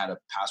in, I had a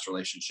past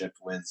relationship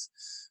with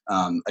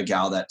a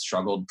gal that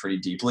struggled pretty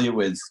deeply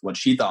with what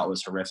she thought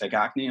was horrific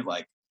acne,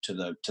 like to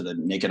the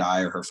naked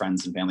eye, or her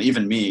friends and family,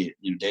 even me,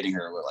 dating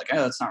her, we're like,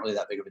 oh, that's not really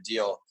that big of a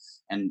deal.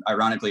 And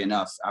ironically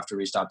enough, after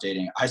we stopped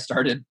dating, I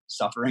started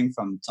suffering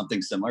from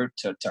something similar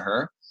to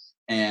her.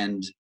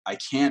 And I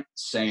can't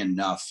say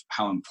enough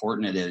how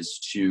important it is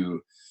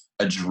to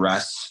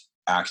address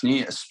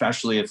acne,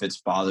 especially if it's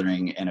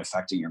bothering and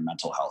affecting your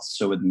mental health.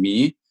 So with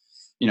me,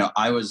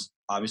 I was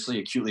obviously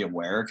acutely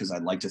aware, because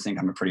I'd like to think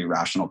I'm a pretty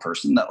rational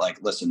person, that like,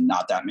 listen,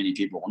 not that many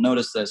people will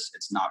notice this.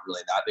 It's not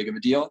really that big of a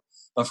deal.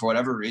 But for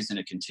whatever reason,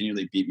 it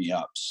continually beat me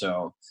up.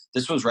 So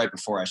this was right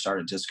before I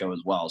started Disco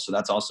as well. So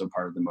that's also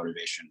part of the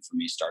motivation for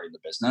me starting the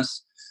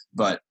business.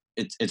 But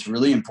it's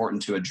really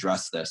important to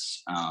address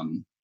this,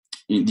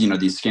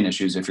 these skin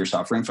issues if you're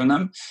suffering from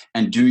them,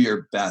 and do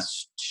your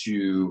best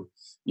to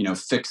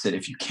fix it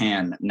if you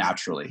can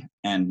naturally.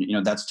 And,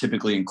 that's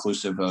typically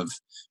inclusive of,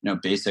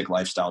 basic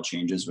lifestyle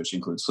changes, which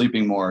include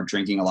sleeping more,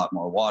 drinking a lot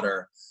more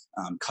water,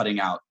 cutting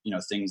out,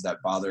 things that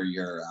bother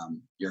your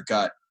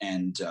gut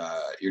and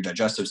your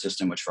digestive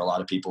system, which for a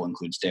lot of people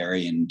includes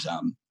dairy and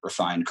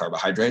refined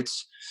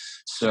carbohydrates.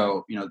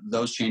 So,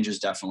 those changes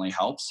definitely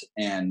helps.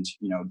 And,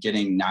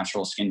 getting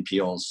natural skin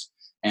peels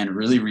and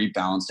really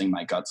rebalancing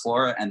my gut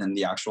flora, and then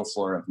the actual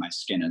flora of my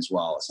skin as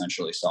well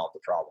essentially solved the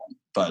problem.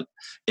 But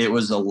it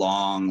was a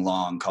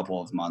long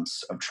couple of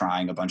months of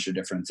trying a bunch of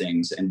different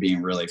things and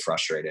being really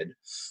frustrated.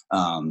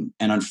 And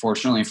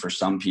unfortunately for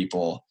some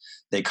people,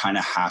 they kind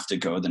of have to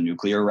go the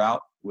nuclear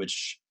route,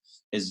 which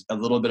is a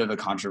little bit of a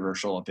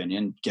controversial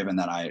opinion given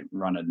that I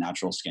run a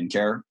natural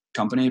skincare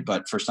company.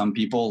 But for some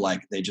people,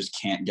 like, they just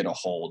can't get a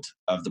hold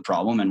of the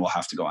problem and will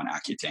have to go on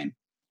Accutane.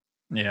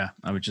 Yeah,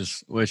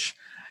 which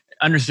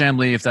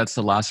understandably, if that's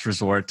the last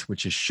resort,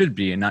 which it should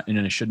be, and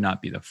it should not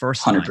be the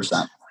first time.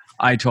 100%.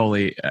 I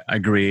totally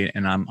agree,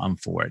 and I'm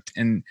for it.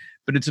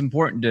 But it's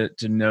important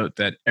to note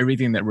that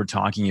everything that we're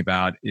talking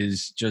about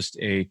is just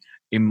a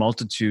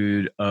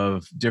multitude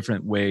of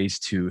different ways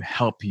to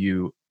help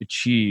you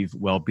achieve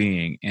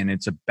well-being, and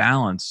it's a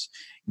balance,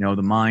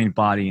 the mind,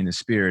 body, and the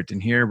spirit.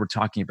 And here we're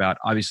talking about,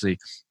 obviously,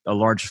 a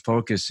large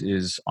focus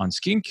is on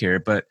skincare,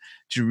 but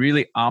to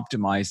really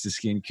optimize the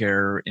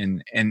skincare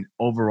and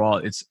overall,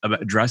 it's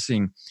about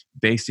addressing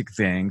basic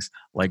things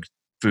like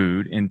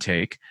food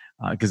intake,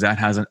 because that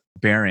has a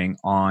bearing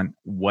on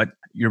what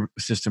your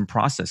system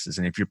processes.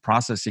 And if you're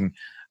processing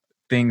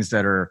things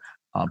that are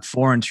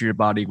foreign to your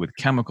body with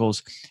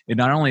chemicals, it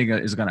not only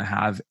is going to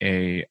have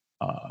a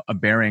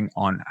bearing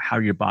on how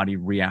your body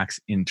reacts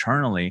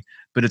internally,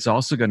 but it's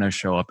also going to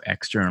show up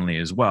externally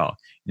as well.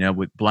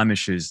 With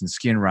blemishes and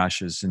skin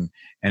rashes and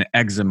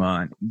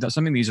eczema.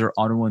 Some of these are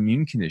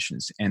autoimmune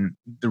conditions, and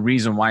the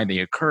reason why they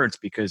occur is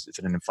because it's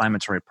an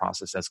inflammatory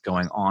process that's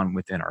going on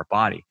within our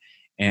body.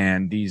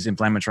 And these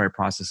inflammatory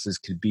processes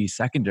could be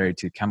secondary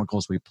to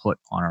chemicals we put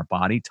on our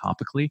body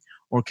topically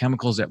or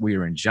chemicals that we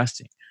are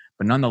ingesting.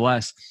 But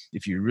nonetheless,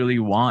 if you really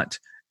want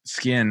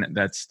skin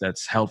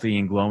that's healthy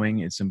and glowing,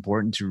 it's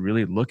important to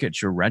really look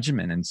at your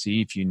regimen and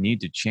see if you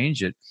need to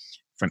change it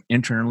from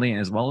internally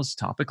as well as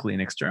topically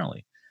and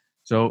externally.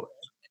 So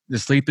the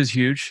sleep is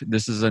huge.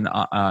 This is an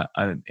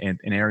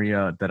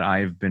area that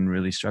I've been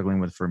really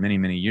struggling with for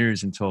many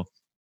years until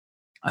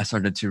I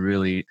started to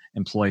really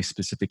employ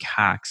specific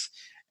hacks.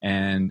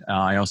 And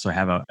I also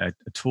have a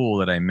tool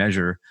that I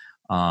measure,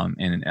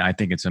 and I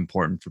think it's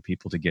important for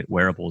people to get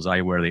wearables.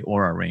 I wear the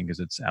Oura Ring because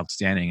it's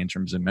outstanding in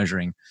terms of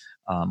measuring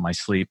my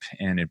sleep,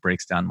 and it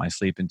breaks down my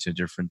sleep into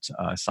different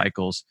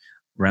cycles: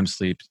 REM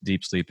sleep,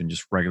 deep sleep, and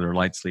just regular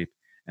light sleep.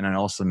 And it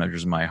also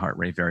measures my heart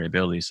rate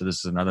variability. So this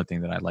is another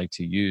thing that I like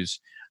to use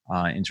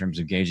in terms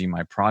of gauging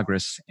my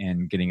progress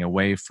and getting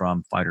away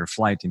from fight or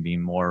flight and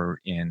being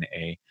more in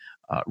a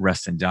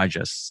rest and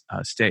digest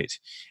state.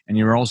 And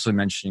you're also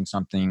mentioning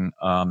something,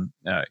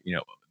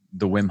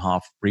 the Wim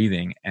Hof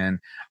breathing. And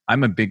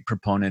I'm a big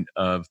proponent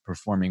of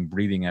performing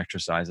breathing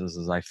exercises,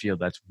 as I feel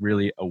that's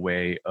really a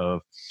way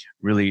of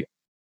really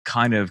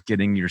kind of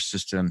getting your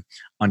system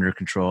under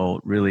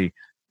control, really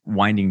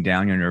winding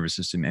down your nervous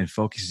system and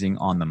focusing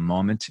on the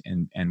moment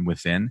and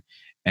within.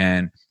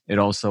 And it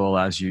also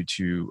allows you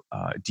to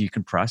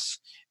decompress.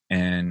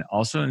 And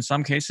also, in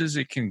some cases,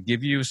 it can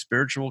give you a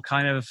spiritual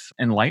kind of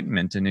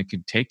enlightenment, and it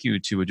could take you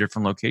to a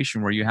different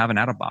location where you have an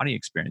out-of-body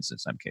experience in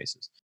some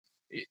cases.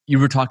 You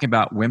were talking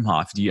about Wim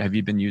Hof. Have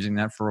you been using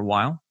that for a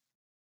while?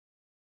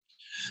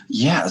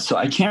 Yeah, so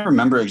I can't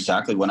remember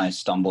exactly when I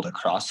stumbled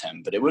across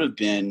him, but it would have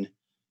been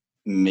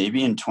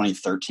maybe in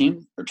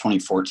 2013 or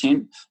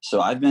 2014.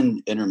 So I've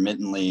been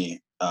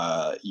intermittently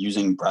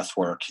using breath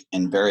work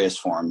in various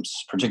forms,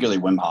 particularly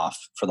Wim Hof,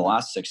 for the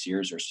last 6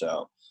 years or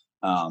so.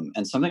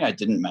 And something I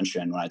didn't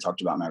mention when I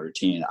talked about my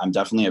routine, I'm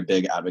definitely a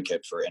big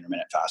advocate for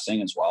intermittent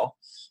fasting as well.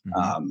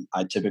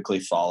 I typically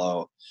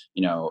follow,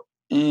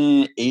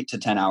 8 to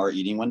 10 hour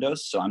eating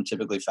windows. So I'm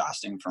typically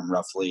fasting from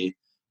roughly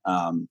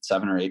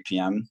 7 or 8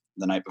 p.m.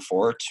 the night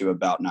before to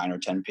about 9 or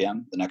 10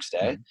 p.m. the next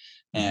day.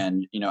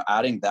 And,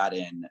 adding that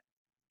in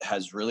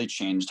has really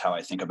changed how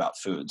I think about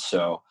food.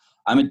 So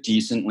I'm a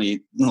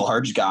decently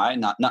large guy,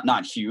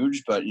 not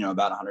huge, but,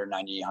 about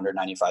 190,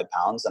 195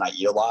 pounds, and I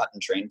eat a lot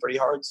and train pretty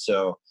hard.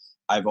 So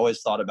I've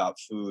always thought about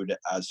food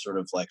as sort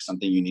of like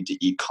something you need to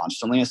eat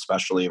constantly,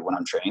 especially when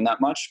I'm training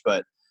that much,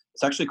 but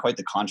it's actually quite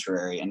the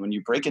contrary. And when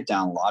you break it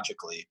down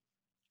logically,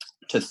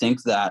 to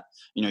think that,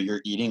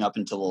 you're eating up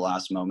until the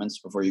last moments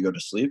before you go to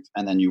sleep,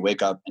 and then you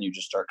wake up and you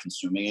just start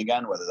consuming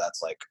again, whether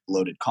that's like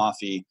loaded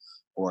coffee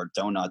or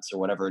donuts or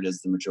whatever it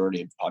is the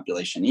majority of the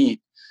population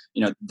eat,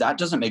 that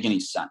doesn't make any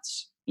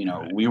sense.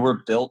 Right. We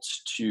were built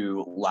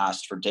to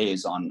last for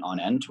days on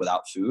end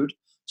without food.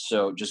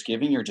 So just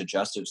giving your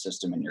digestive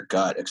system and your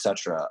gut, et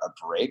cetera, a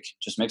break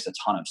just makes a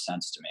ton of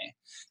sense to me.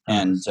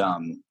 And,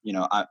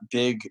 I'm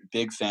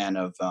big fan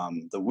of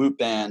the Whoop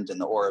band and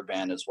the Aura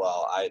band as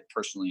well. I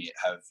personally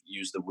have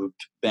used the Whoop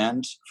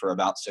band for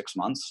about 6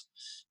 months.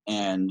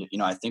 And,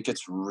 I think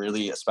it's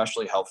really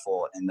especially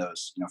helpful in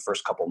those,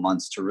 first couple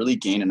months to really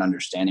gain an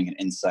understanding and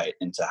insight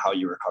into how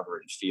you recover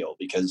and feel.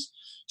 Because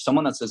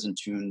someone that's as in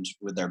tuned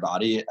with their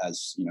body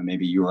as,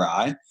 maybe you or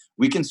I,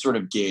 we can sort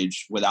of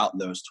gauge without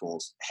those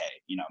tools,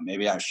 hey,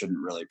 maybe I shouldn't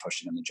really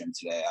push it in the gym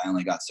today. I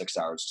only got 6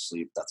 hours of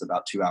sleep. That's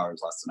about 2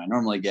 hours less than I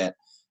normally get.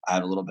 I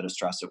had a little bit of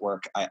stress at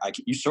work.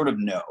 You sort of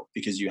know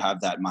because you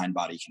have that mind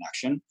body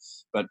connection.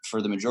 But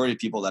for the majority of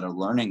people that are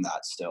learning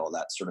that still,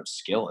 that sort of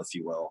skill, if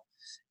you will,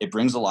 it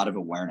brings a lot of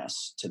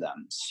awareness to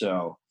them.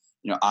 So,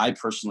 I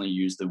personally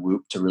use the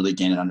Whoop to really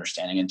gain an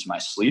understanding into my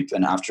sleep.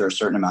 And after a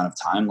certain amount of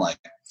time, like,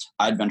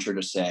 I'd venture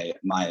to say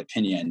my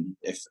opinion,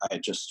 if I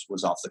just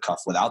was off the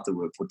cuff without the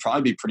Whoop, would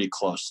probably be pretty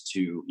close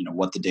to,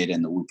 what the data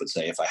in the Whoop would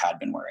say if I had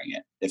been wearing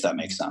it, if that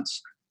makes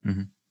sense.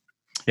 Mm-hmm.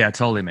 Yeah, it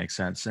totally makes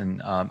sense.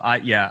 And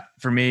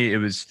for me, it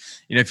was,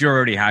 if you're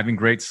already having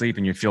great sleep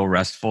and you feel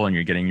restful and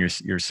you're getting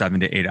your 7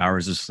 to 8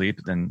 hours of sleep,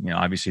 then,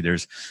 obviously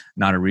there's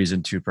not a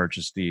reason to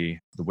purchase the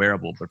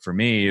wearable. But for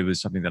me, it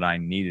was something that I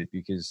needed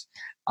because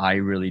I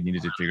really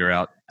needed to figure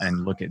out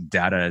and look at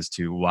data as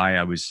to why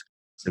I was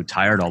so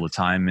tired all the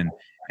time.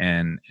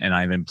 And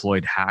I've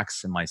employed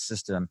hacks in my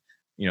system,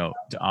 to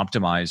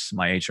optimize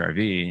my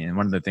HRV. And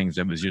one of the things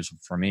that was useful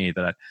for me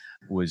that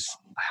was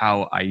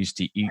how I used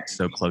to eat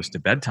so close to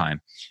bedtime.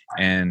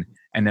 And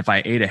if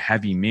I ate a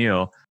heavy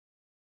meal,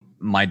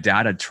 my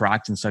data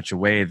tracked in such a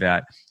way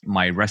that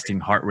my resting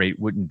heart rate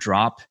wouldn't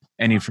drop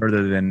any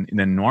further than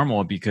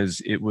normal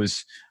because it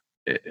was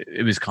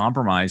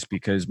compromised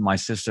because my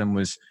system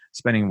was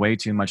spending way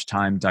too much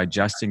time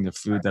digesting the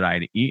food that I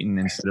had eaten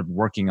instead of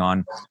working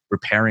on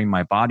repairing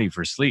my body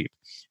for sleep.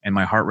 And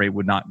my heart rate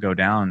would not go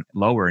down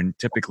lower. And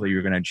typically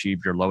you're going to achieve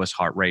your lowest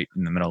heart rate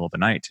in the middle of the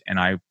night. And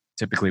I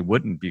typically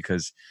wouldn't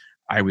because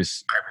I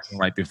was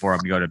right before I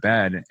would go to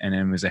bed and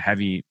it was a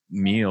heavy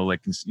meal,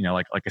 like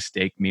a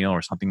steak meal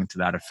or something to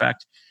that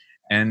effect.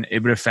 And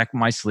it would affect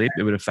my sleep.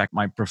 It would affect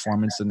my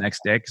performance the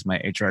next day because my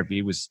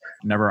HRV was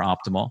never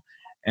optimal.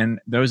 And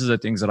those are the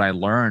things that I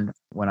learned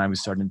when I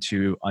was starting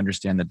to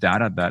understand the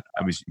data that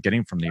I was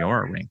getting from the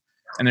Oura Ring.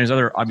 And there's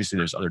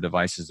other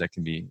devices that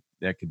can be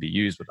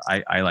used,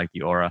 but I like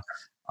the Oura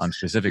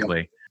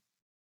specifically.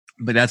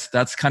 But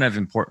that's kind of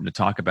important to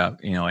talk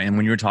about, and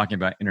when you were talking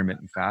about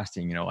intermittent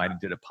fasting, I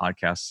did a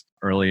podcast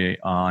early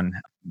on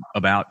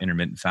about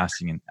intermittent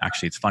fasting. And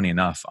actually it's funny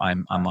enough,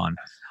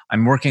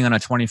 I'm working on a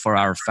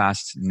 24-hour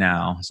fast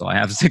now. So I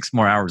have 6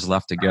 more hours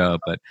left to go,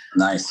 but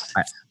nice.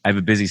 I have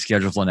a busy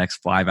schedule for the next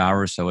 5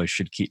 hours. So it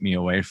should keep me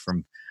away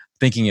from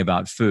thinking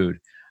about food.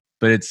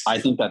 But I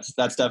think that's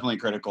definitely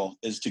critical,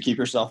 is to keep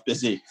yourself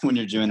busy when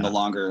you're doing the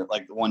longer,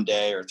 like 1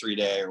 day or 3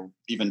 day or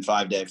even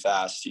 5 day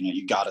fast.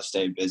 You got to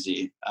stay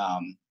busy.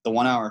 The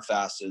 1 hour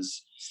fast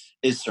is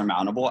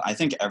surmountable. I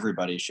think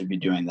everybody should be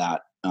doing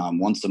that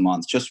once a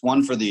month, just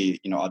one for the,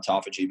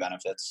 autophagy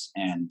benefits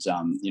and,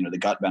 the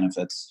gut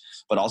benefits,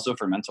 but also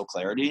for mental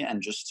clarity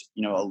and just,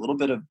 a little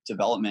bit of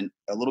developing,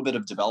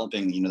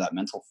 that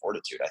mental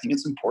fortitude. I think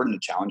it's important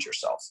to challenge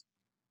yourself.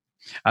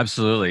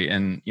 Absolutely.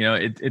 And,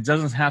 it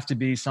doesn't have to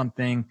be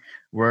something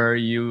where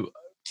you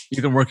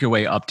can work your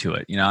way up to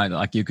it.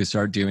 Like you could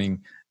start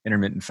doing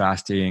intermittent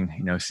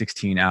fasting,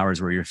 16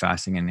 hours where you're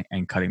fasting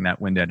and cutting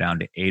that window down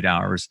to 8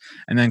 hours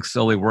and then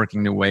slowly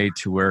working your way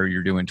to where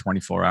you're doing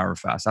 24-hour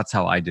fast. That's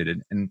how I did it.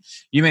 And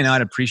you may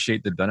not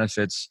appreciate the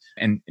benefits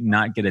and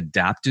not get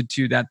adapted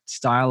to that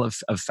style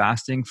of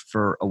fasting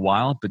for a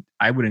while, but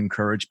I would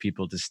encourage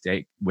people to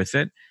stay with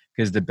it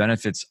because the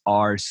benefits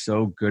are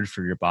so good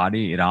for your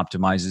body. It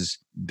optimizes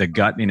the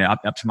gut,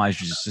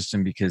 optimizes your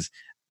system because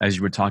as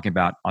you were talking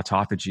about,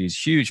 autophagy is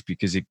huge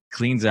because it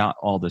cleans out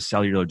all the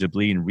cellular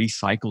debris and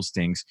recycles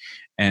things.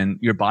 And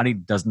your body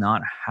does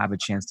not have a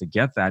chance to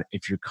get that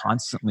if you're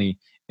constantly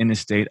in a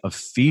state of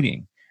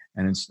feeding.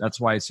 And that's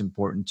why it's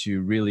important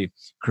to really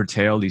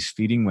curtail these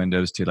feeding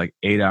windows to like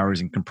 8 hours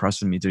and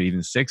compress them into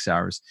even 6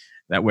 hours.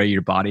 That way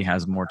your body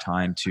has more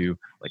time to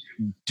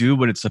do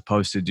what it's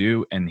supposed to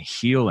do and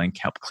heal and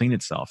help clean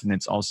itself. And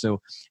it's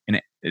also in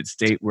a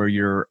state where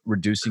you're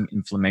reducing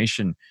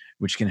inflammation,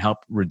 which can help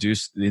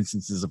reduce the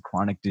instances of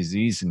chronic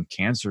disease and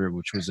cancer,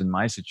 which was in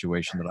my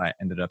situation that I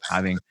ended up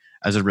having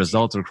as a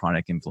result of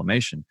chronic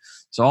inflammation.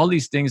 So all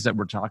these things that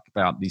we're talking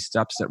about, these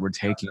steps that we're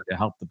taking to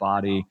help the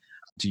body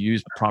to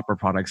use proper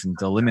products and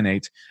to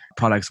eliminate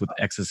products with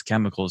excess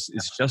chemicals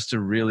is just to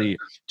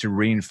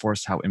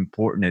reinforce how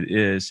important it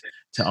is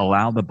to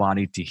allow the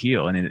body to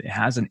heal. And it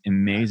has an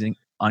amazing,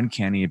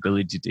 uncanny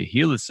ability to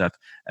heal itself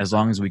as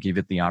long as we give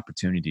it the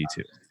opportunity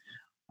to.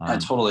 I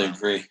totally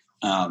agree.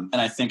 And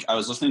I think I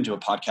was listening to a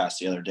podcast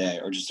the other day,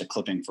 or just a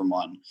clipping from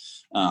one,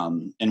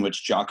 in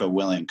which Jocko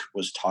Willink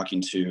was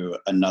talking to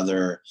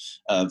another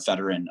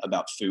veteran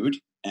about food.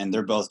 And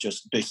they're both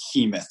just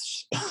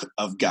behemoths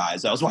of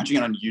guys. I was watching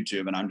it on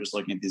YouTube and I'm just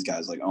looking at these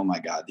guys like, oh my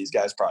God, these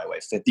guys probably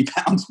weigh 50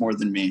 pounds more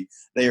than me.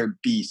 They are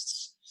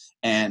beasts.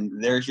 And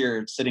they're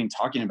here sitting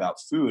talking about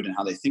food and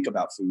how they think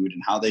about food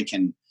and how they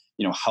can,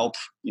 help,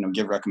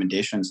 give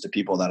recommendations to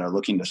people that are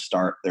looking to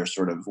start their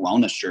sort of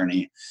wellness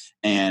journey.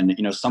 And,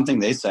 something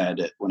they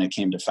said when it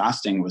came to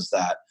fasting was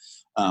that,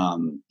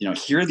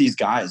 here are these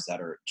guys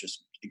that are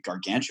just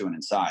gargantuan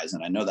in size.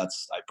 And I know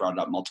I brought it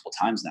up multiple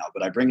times now,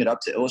 but I bring it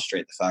up to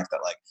illustrate the fact that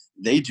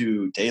they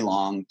do day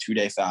long, 2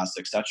 day fasts,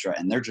 etc.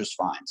 And they're just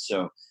fine.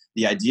 So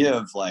the idea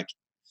of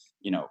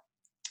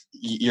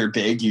you're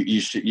big,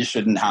 you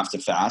shouldn't have to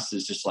fast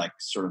is just like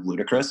sort of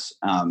ludicrous.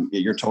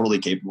 You're totally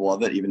capable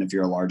of it, even if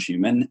you're a large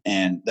human,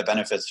 and the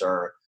benefits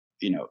are,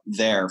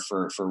 there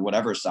for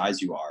whatever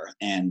size you are.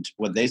 And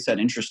what they said,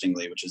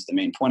 interestingly, which is the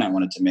main point I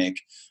wanted to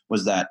make,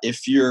 was that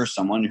if you're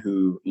someone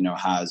who,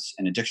 has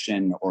an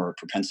addiction or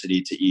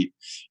propensity to eat,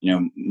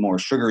 more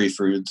sugary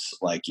foods,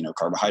 like,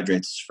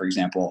 carbohydrates, for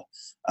example,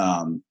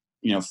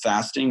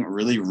 fasting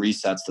really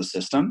resets the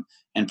system.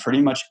 And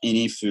pretty much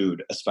any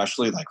food,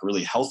 especially like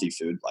really healthy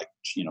food, like,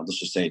 let's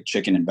just say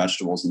chicken and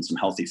vegetables and some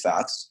healthy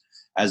fats,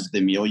 as the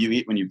meal you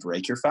eat when you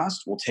break your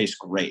fast, will taste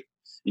great.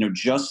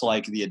 Just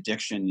like the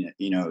addiction,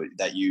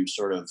 that you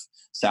sort of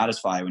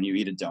satisfy when you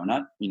eat a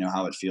donut,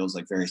 how it feels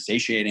like very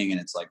satiating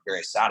and it's like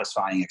very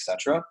satisfying,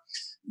 etc.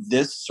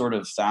 This sort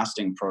of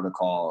fasting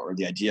protocol, or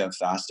the idea of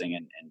fasting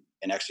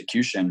and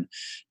execution,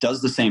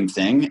 does the same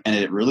thing. And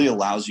it really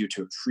allows you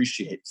to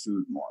appreciate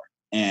food more.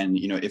 And,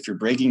 if you're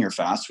breaking your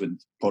fast with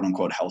quote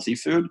unquote healthy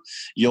food,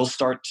 you'll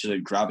start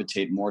to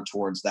gravitate more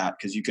towards that,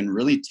 because you can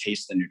really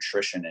taste the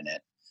nutrition in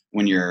it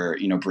when you're,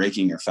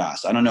 breaking your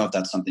fast. I don't know if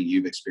that's something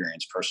you've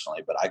experienced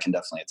personally, but I can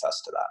definitely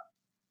attest to that.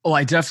 Well,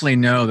 I definitely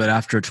know that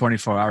after a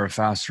 24-hour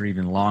fast or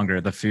even longer,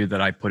 the food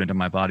that I put into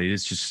my body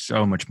is just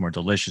so much more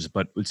delicious.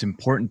 But it's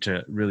important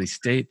to really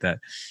state that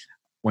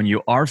when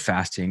you are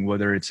fasting,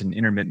 whether it's an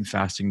intermittent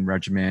fasting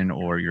regimen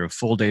or you're a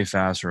full day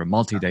fast or a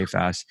multi-day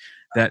fast,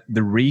 that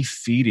the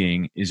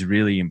refeeding is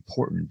really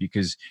important,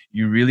 because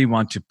you really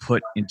want to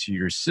put into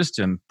your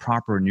system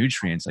proper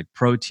nutrients like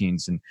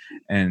proteins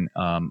and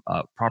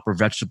proper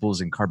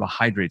vegetables and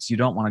carbohydrates. You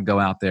don't want to go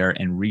out there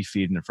and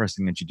refeed, and the first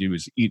thing that you do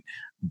is eat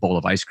a bowl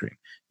of ice cream.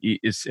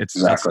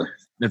 Exactly.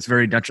 That's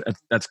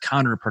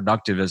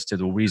counterproductive as to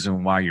the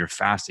reason why you're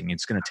fasting.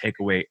 It's going to take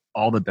away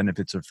all the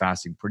benefits of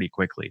fasting pretty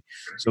quickly.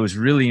 So it's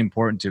really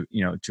important to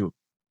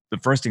the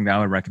first thing that I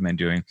would recommend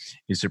doing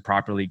is to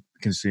properly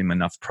consume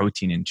enough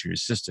protein into your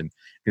system,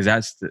 because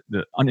that's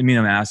the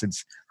amino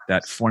acids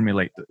that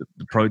formulate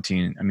the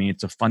protein. I mean,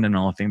 it's a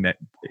fundamental thing that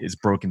is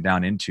broken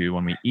down into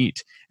when we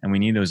eat, and we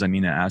need those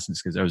amino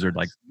acids because those are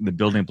like the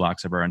building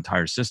blocks of our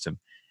entire system.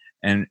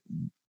 And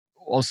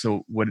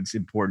also, what it's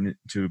important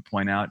to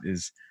point out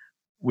is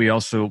we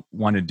also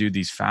want to do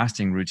these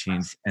fasting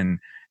routines, and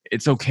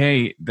it's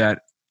okay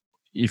that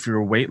if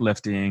you're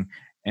weightlifting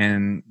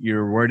and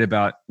you're worried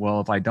about, well,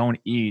 if I don't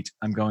eat,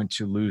 I'm going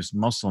to lose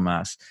muscle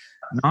mass.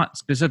 Not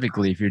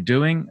specifically. If you're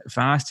doing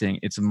fasting,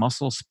 it's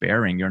muscle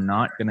sparing. You're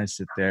not going to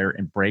sit there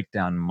and break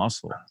down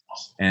muscle.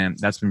 And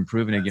that's been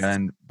proven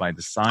again by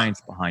the science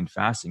behind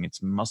fasting.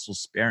 It's muscle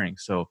sparing.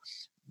 So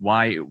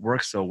why it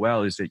works so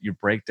well is that you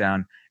break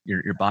down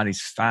your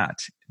body's fat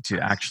to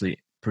actually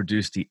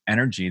produce the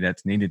energy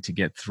that's needed to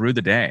get through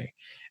the day.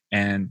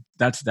 And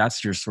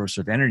that's your source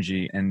of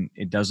energy, and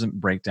it doesn't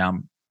break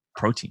down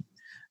protein.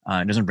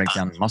 It doesn't break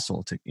down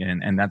muscle,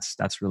 and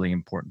that's really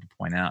important to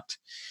point out.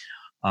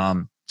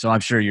 So I'm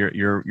sure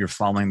you're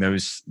following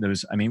those.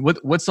 I mean,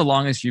 what's the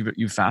longest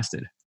you've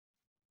fasted?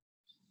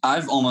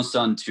 I've almost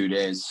done 2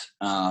 days.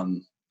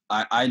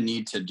 I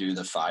need to do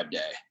the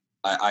 5-day.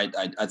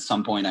 I at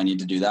some point I need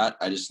to do that.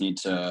 I just need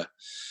to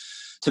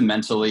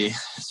mentally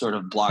sort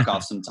of block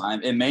off some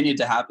time. It may need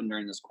to happen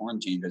during this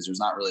quarantine because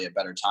there's not really a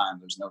better time.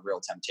 There's no real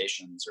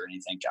temptations or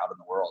anything out in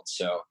the world.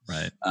 So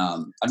right.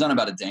 I've done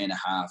about a day and a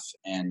half.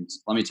 And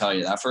let me tell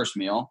you, that first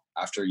meal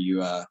after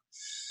you or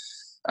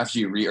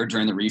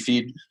during the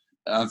refeed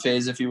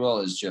phase, if you will,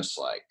 is just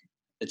like,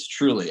 it's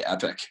truly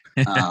epic.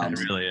 It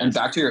really is. And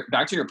back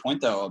to your point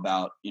though,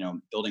 about,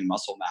 building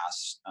muscle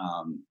mass.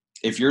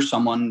 If you're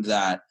someone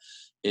that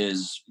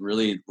is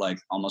really like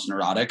almost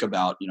neurotic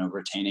about,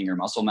 retaining your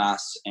muscle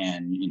mass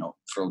and,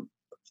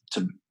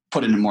 to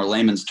put it in more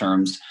layman's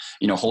terms,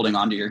 holding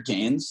on to your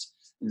gains,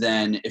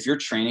 then if you're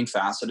training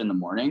fasted in the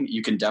morning,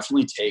 you can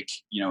definitely take,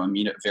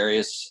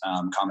 various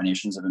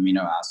combinations of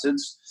amino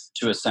acids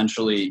to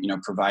essentially,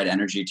 provide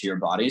energy to your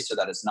body so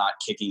that it's not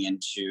kicking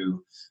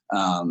into,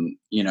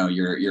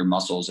 your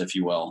muscles, if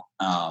you will.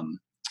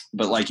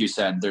 But like you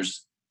said,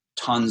 there's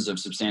tons of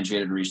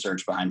substantiated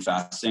research behind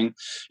fasting,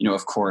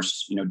 of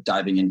course,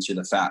 diving into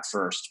the fat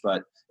first.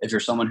 But if you're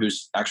someone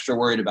who's extra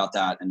worried about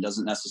that and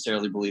doesn't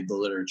necessarily believe the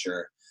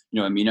literature,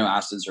 amino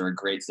acids are a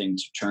great thing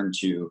to turn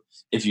to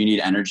if you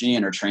need energy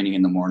and are training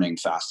in the morning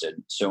fasted.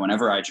 So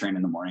whenever I train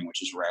in the morning,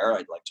 which is rare,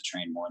 I'd like to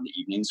train more in the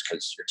evenings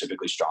because you're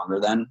typically stronger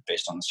then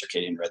based on the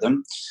circadian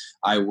rhythm.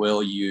 I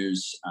will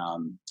use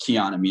Kion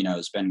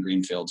Aminos, Ben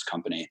Greenfield's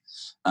company,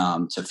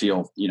 to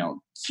feel,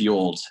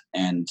 fueled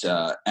and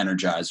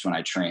energized when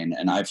I train.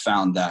 And I've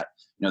found that,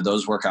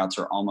 those workouts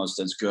are almost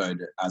as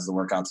good as the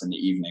workouts in the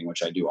evening,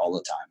 which I do all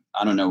the time.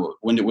 I don't know.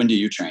 When do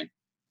you train?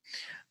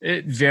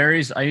 It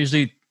varies.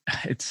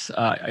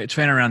 I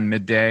train around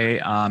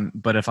midday,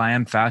 but if I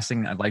am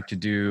fasting, I'd like to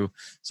do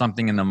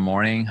something in the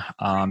morning,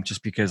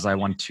 just because I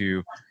want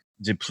to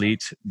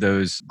deplete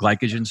those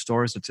glycogen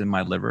stores that's in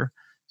my liver.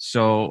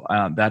 So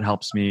that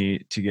helps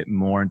me to get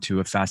more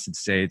into a fasted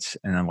state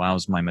and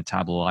allows my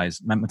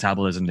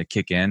metabolism to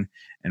kick in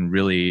and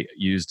really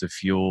use the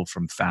fuel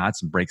from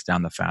fats and breaks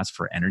down the fats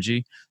for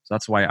energy. So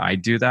that's why I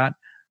do that.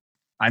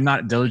 I'm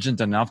not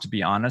diligent enough to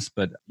be honest,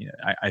 but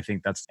I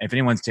think that's, if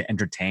anyone's to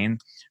entertain,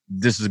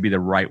 this would be the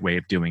right way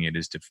of doing it,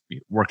 is to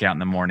work out in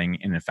the morning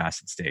in a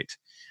fasted state.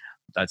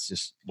 That's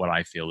just what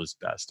I feel is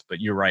best. But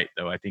you're right,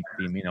 though. I think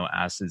the amino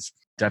acids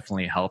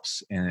definitely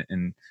helps,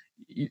 and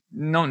you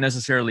don't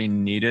necessarily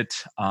need it.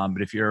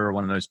 But if you're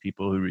one of those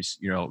people who is,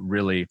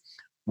 really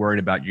worried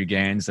about your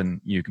gains, then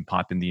you can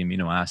pop in the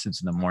amino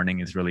acids in the morning.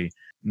 Is really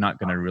not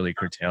going to really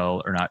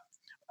curtail or not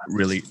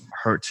really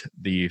hurt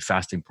the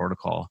fasting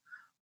protocol.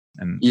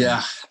 And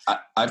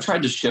I've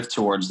tried to shift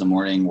towards the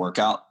morning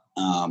workout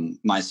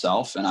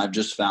myself, and I've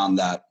just found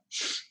that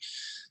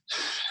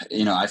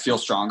I feel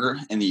stronger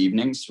in the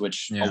evenings,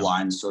 which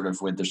aligns sort of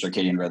with the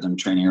circadian rhythm,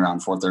 training around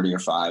 4:30 or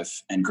 5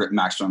 and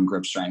maximum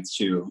grip strength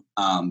too.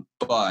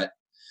 But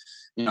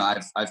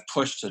I've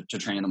pushed to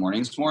train in the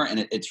mornings more,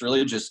 and it's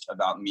really just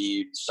about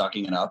me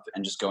sucking it up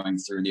and just going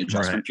through the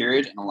adjustment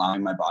period and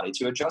allowing my body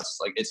to adjust.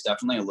 Like, it's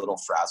definitely a little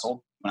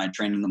frazzled when I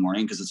train in the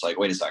morning, because it's like,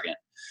 wait a second,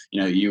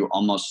 you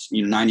almost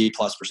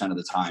 90+% of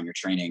the time you're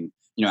training,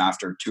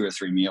 after 2 or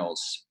 3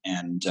 meals,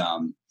 and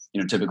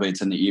typically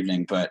it's in the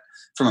evening. But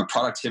from a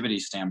productivity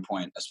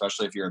standpoint,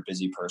 especially if you're a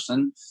busy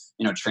person,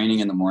 training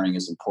in the morning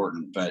is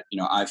important. But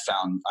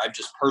I've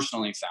just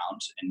personally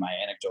found in my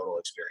anecdotal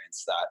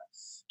experience that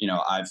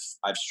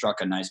I've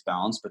struck a nice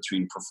balance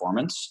between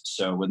performance.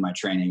 So with my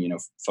training,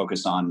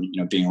 focus on,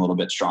 being a little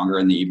bit stronger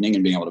in the evening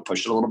and being able to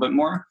push it a little bit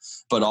more,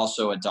 but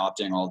also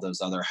adopting all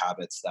those other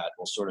habits that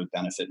will sort of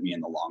benefit me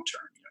in the long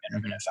term,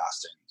 intermittent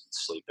fasting,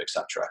 sleep,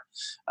 etc.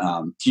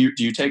 Do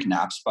you take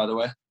naps, by the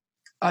way?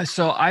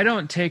 So I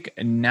don't take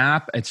a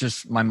nap. It's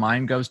just my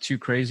mind goes too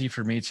crazy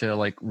for me to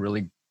like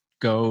really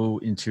go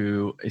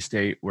into a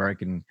state where I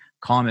can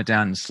calm it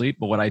down and sleep.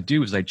 But what I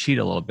do is I cheat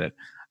a little bit.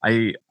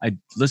 I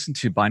listen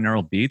to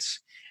binaural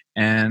beats,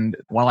 and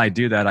while I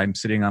do that, I'm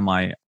sitting on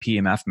my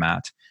PEMF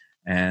mat,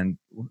 and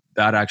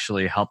that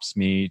actually helps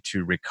me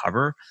to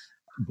recover.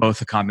 Both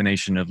a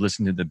combination of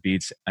listening to the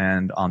beats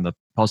and on the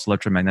pulse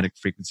electromagnetic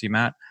frequency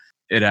mat,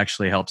 it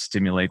actually helps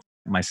stimulate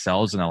my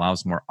cells and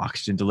allows more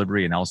oxygen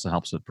delivery, and also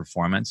helps with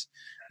performance.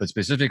 But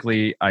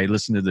specifically, I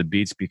listen to the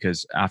beats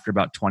because after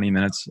about 20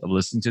 minutes of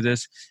listening to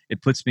this,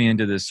 it puts me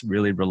into this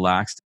really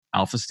relaxed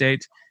alpha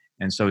state.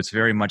 And so it's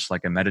very much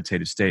like a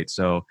meditative state.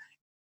 So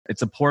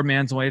it's a poor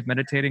man's way of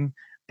meditating,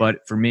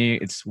 but for me,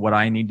 it's what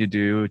I need to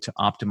do to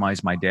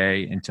optimize my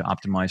day and to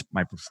optimize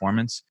my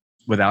performance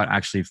without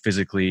actually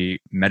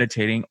physically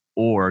meditating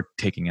or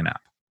taking a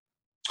nap.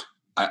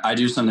 I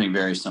do something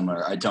very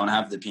similar. I don't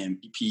have the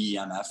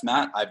PEMF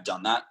mat. I've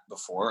done that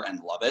before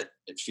and love it.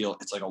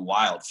 It's like a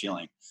wild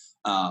feeling.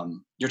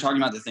 You're talking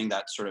about the thing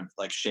that sort of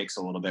like shakes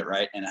a little bit,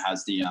 right? And it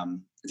has the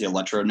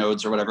electrode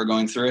nodes or whatever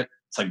going through it.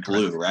 It's like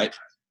blue, right?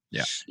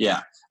 Yeah.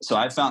 Yeah. So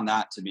I found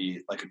that to be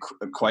like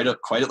quite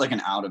like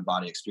an out of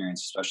body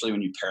experience, especially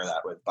when you pair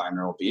that with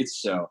binaural beats.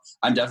 So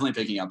I'm definitely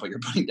picking up what you're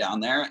putting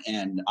down there.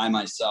 And I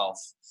myself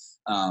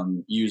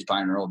use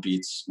binaural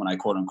beats when I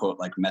quote unquote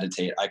like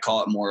meditate. I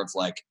call it more of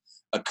like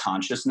a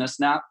consciousness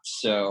nap.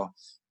 So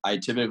I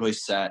typically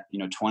set,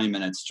 20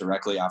 minutes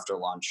directly after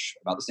lunch,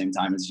 about the same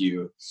time as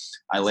you.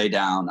 I lay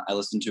down, I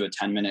listen to a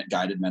 10-minute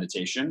guided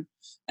meditation.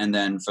 And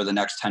then for the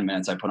next 10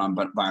 minutes, I put on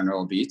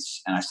binaural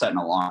beats, and I set an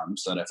alarm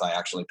so that if I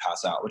actually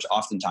pass out, which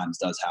oftentimes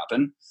does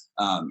happen,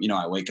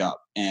 I wake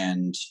up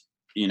and,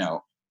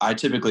 I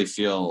typically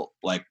feel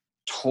like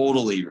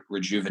totally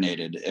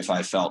rejuvenated if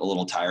I felt a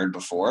little tired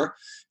before,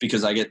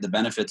 because I get the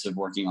benefits of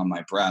working on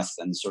my breath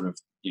and sort of,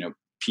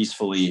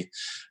 peacefully,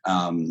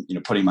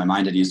 putting my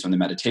mind at ease from the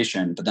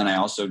meditation. But then I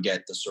also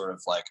get the sort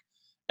of like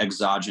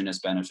exogenous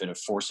benefit of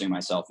forcing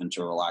myself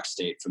into a relaxed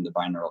state from the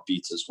binaural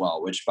beats as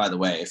well, which, by the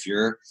way, if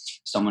you're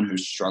someone who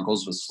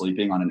struggles with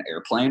sleeping on an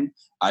airplane,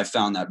 I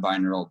found that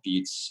binaural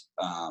beats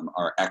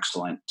are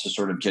excellent to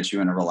sort of get you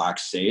in a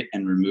relaxed state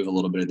and remove a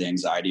little bit of the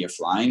anxiety of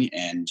flying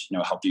and,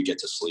 help you get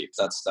to sleep.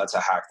 That's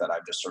a hack that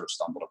I've just sort of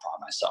stumbled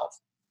upon myself.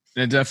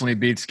 It definitely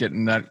beats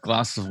getting that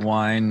glass of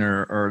wine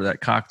or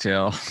that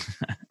cocktail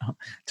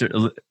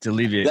to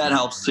alleviate. That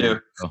helps too.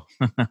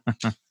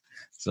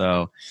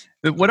 So,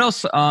 what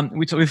else?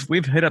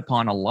 We've hit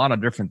upon a lot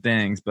of different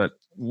things, but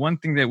one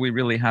thing that we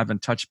really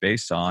haven't touched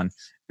base on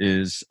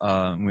is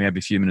we have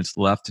a few minutes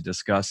left to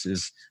discuss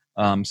is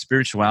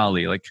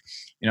spirituality. Like,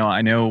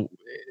 I know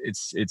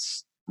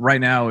it's right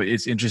now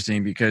it's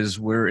interesting because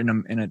we're in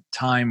a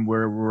time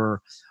where we're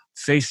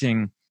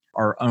facing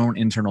our own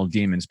internal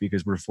demons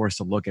because we're forced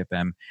to look at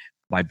them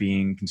by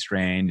being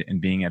constrained and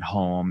being at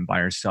home by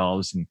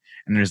ourselves, and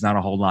there's not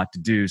a whole lot to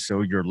do. So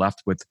you're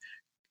left with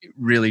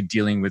really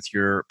dealing with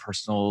your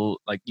personal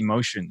like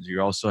emotions.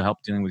 You also help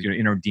dealing with your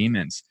inner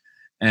demons.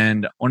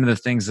 And one of the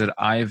things that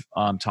I've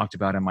talked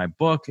about in my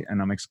book,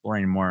 and I'm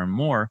exploring more and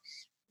more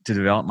to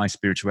develop my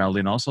spirituality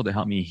and also to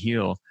help me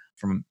heal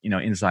from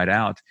inside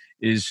out,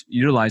 is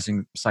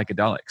utilizing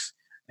psychedelics.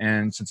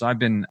 And since I've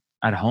been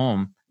at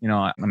home,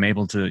 I'm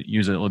able to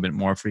use it a little bit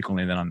more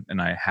frequently than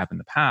I have in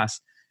the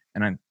past.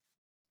 And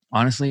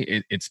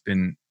honestly, it's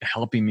been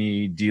helping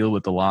me deal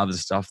with a lot of the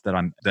stuff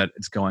that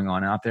it's going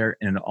on out there.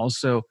 And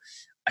also,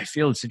 I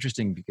feel it's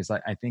interesting because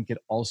I think it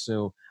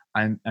also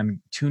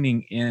I'm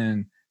tuning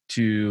in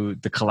to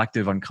the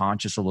collective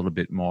unconscious a little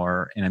bit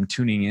more, and I'm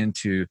tuning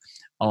into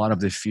a lot of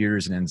the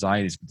fears and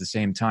anxieties. But at the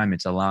same time,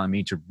 it's allowing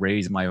me to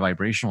raise my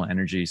vibrational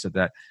energy so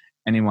that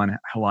anyone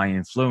who I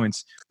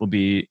influence will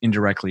be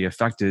indirectly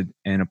affected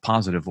in a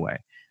positive way.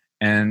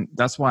 And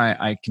that's why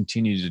I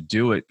continue to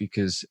do it,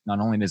 because not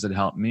only does it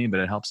help me, but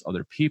it helps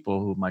other people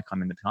who might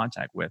come into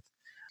contact with.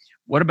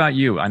 What about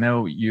you? I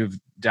know you've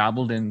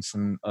dabbled in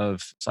some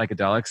of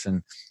psychedelics,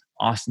 and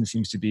Austin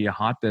seems to be a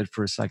hotbed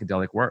for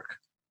psychedelic work.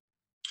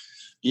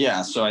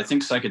 Yeah, so I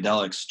think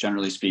psychedelics,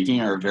 generally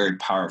speaking, are a very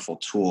powerful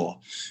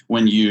tool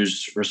when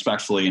used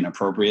respectfully and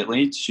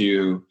appropriately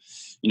to,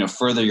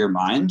 further your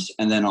mind,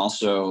 and then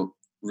also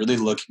really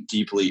look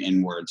deeply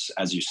inwards,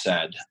 as you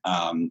said.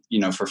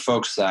 For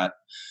folks that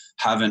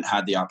haven't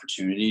had the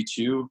opportunity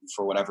to,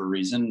 for whatever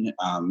reason,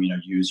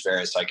 use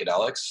various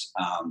psychedelics,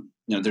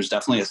 there's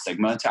definitely a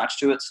stigma attached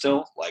to it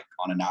still, like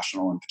on a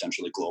national and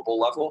potentially global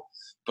level.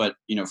 But,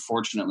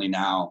 fortunately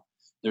now,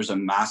 there's a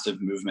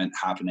massive movement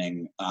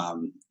happening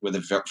with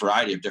a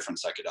variety of different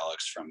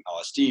psychedelics, from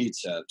LSD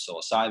to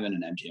psilocybin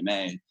and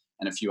MDMA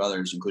and a few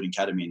others, including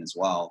ketamine as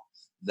well,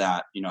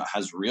 that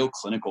has real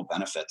clinical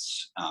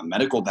benefits,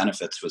 medical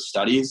benefits with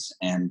studies,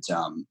 and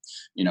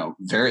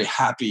very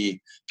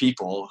happy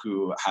people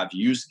who have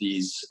used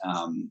these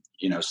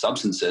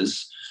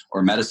substances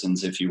or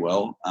medicines, if you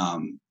will,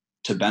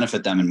 to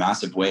benefit them in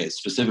massive ways,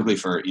 specifically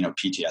for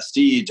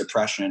PTSD,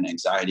 depression,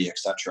 anxiety,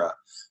 etc.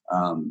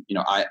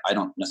 I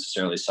don't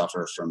necessarily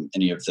suffer from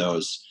any of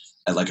those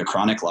at like a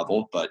chronic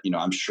level, but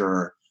I'm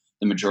sure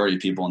the majority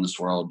of people in this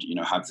world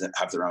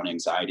have their own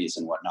anxieties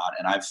and whatnot.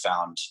 And I've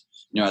found,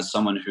 as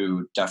someone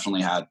who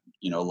definitely had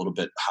a little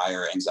bit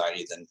higher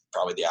anxiety than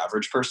probably the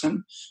average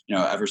person,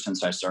 ever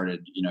since I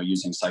started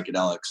using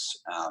psychedelics,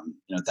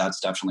 that's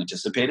definitely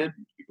dissipated.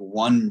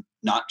 One,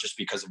 not just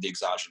because of the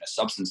exogenous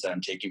substance that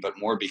I'm taking, but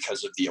more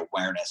because of the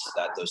awareness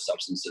that those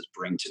substances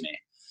bring to me,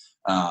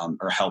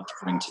 or help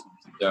bring to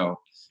me. So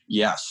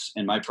yes,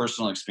 in my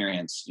personal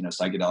experience,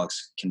 psychedelics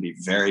can be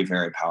very,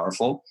 very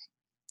powerful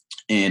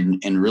in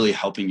really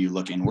helping you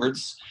look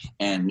inwards,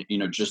 and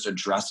just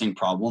addressing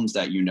problems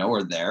that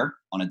are there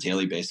on a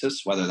daily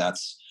basis, whether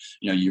that's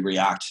you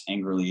react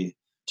angrily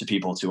to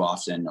people too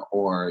often,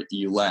 or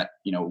you let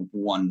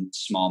one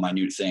small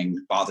minute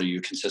thing bother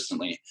you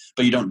consistently,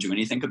 but you don't do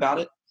anything about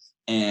it.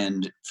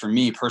 And for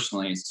me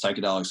personally,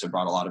 psychedelics have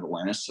brought a lot of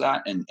awareness to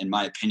that, and in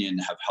my opinion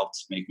have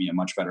helped make me a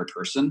much better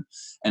person.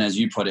 And as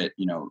you put it,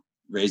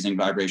 raising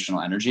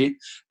vibrational energy,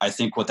 I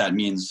think what that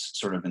means,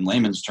 sort of in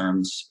layman's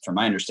terms, from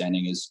my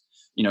understanding, is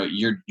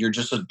you're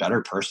just a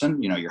better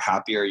person. You're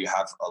happier. You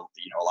have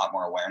a lot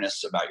more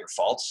awareness about your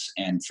faults.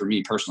 And for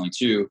me personally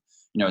too,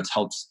 it's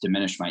helped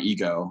diminish my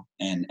ego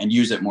and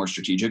use it more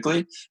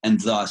strategically. And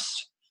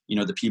thus,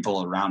 the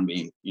people around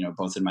me,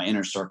 both in my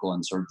inner circle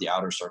and sort of the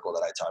outer circle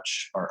that I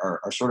touch,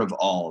 are sort of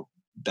all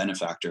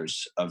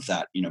benefactors of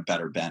that,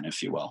 better Ben,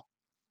 if you will.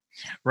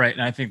 Right.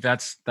 And I think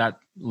that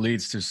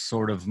leads to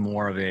sort of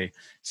more of a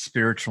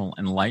spiritual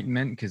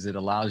enlightenment, because it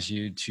allows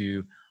you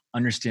to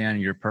understand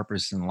your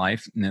purpose in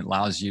life, and it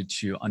allows you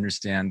to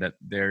understand that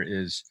there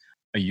is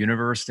a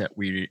universe that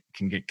we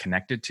can get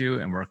connected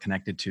to, and we're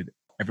connected to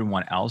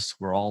everyone else.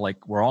 We're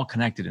all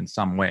connected in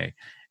some way.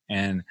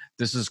 And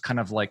this is kind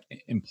of like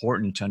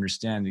important to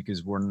understand,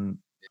 because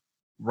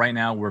right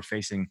now we're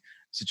facing a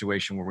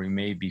situation where we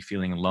may be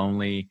feeling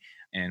lonely,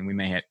 and we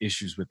may have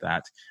issues with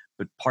that.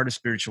 But part of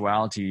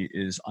spirituality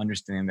is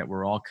understanding that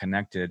we're all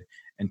connected.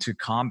 And to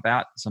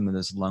combat some of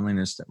this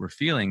loneliness that we're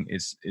feeling,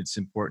 it's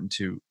important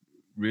to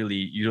really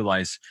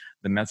utilize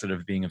the method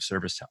of being of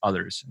service to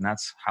others. And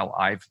that's how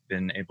I've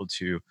been able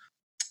to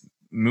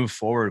move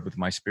forward with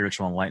my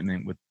spiritual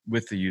enlightenment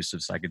with the use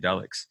of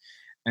psychedelics.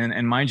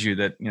 And mind you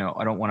that,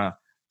 I don't want to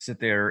sit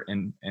there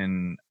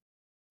and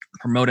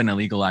promote an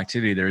illegal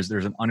activity. There's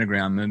an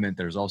underground movement.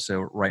 There's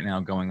also right now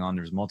going on,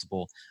 there's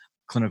multiple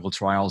clinical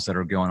trials that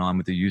are going on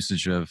with the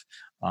usage of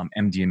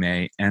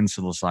MDMA and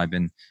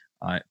psilocybin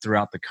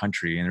throughout the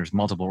country. And there's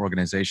multiple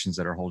organizations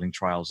that are holding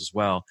trials as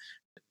well.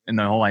 And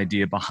the whole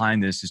idea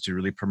behind this is to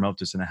really promote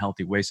this in a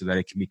healthy way so that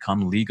it can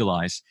become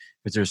legalized,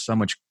 because there's so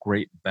much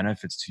great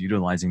benefits to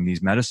utilizing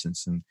these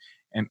medicines.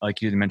 And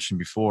like you had mentioned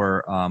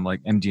before,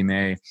 like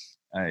MDMA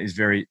is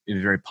very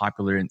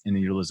popular in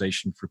the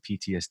utilization for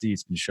PTSD.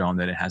 It's been shown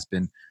that it has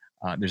been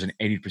there's an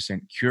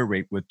 80% cure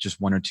rate with just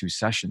 1 or 2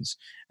 sessions.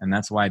 And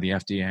that's why the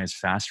FDA has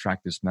fast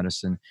tracked this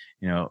medicine,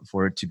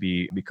 for it to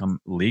become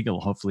legal,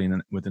 hopefully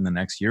within the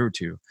next year or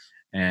two.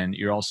 And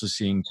you're also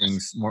seeing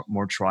things,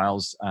 more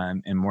trials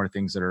and more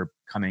things that are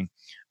coming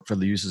for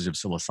the usage of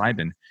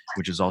psilocybin,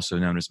 which is also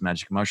known as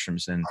magic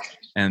mushrooms.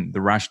 And the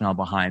rationale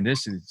behind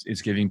this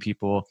is giving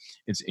people,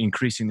 it's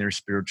increasing their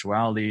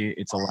spirituality.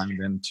 It's allowing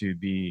them to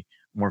be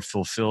more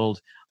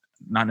fulfilled,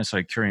 not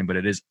necessarily curing, but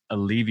it is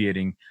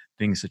alleviating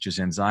things such as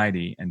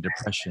anxiety and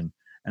depression.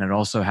 And it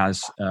also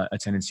has a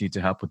tendency to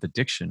help with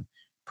addiction.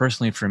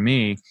 Personally, for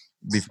me,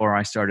 before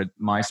I started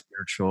my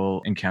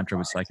spiritual encounter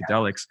with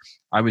psychedelics,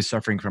 I was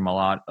suffering from a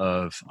lot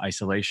of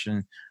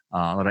isolation,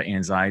 a lot of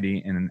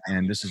anxiety,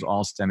 and this is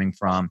all stemming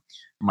from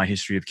my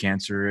history of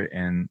cancer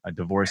and a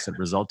divorce that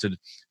resulted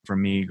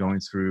from me going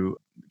through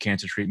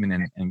cancer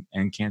treatment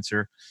and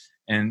cancer.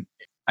 And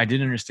I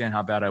didn't understand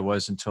how bad I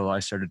was until I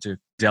started to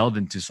delve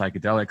into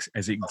psychedelics,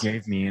 as it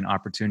gave me an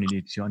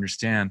opportunity to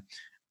understand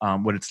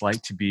what it's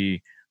like to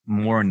be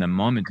more in the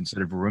moment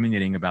instead of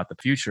ruminating about the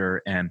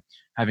future and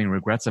having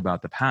regrets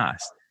about the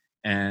past.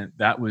 And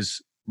that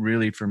was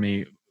really, for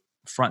me,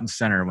 front and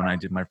center when I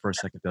did my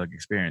first psychedelic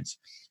experience.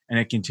 And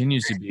it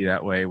continues to be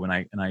that way when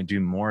I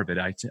do more of it.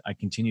 I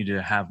continue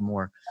to have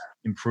more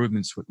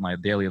improvements with my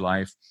daily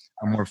life.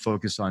 I'm more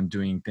focused on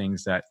doing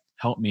things that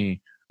help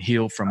me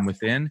heal from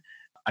within.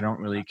 I don't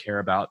really care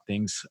about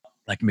things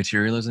like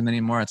materialism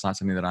anymore. It's not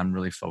something that I'm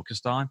really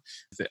focused on.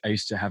 I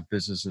used to have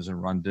businesses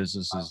and run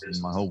businesses,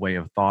 and my whole way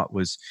of thought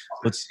was,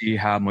 let's see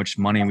how much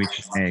money we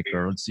can make,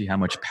 or let's see how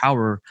much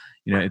power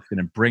it's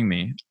going to bring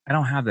me. I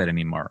don't have that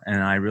anymore,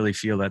 and I really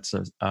feel that's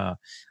a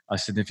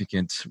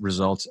significant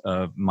result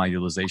of my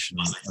utilization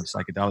of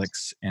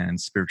psychedelics and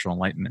spiritual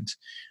enlightenment.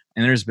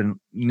 And there's been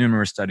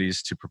numerous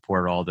studies to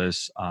purport all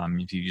this.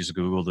 If you just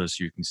Google this,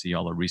 you can see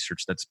all the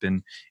research that's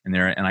been in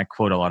there. And I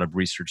quote a lot of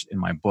research in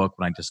my book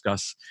when I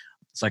discuss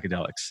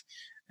psychedelics.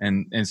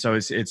 And so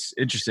it's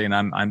interesting.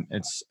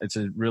 It's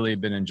really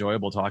been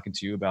enjoyable talking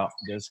to you about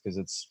this, because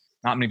it's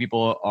not many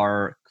people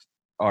are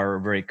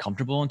very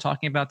comfortable in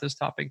talking about this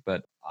topic,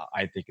 but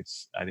I think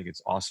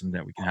it's awesome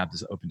that we can have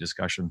this open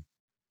discussion.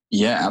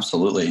 Yeah,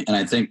 absolutely. And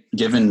I think,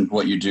 given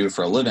what you do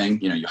for a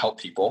living, you help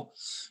people.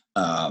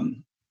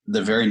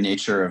 The very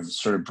nature of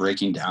sort of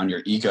breaking down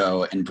your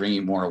ego and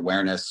bringing more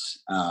awareness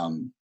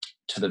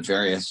to the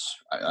various,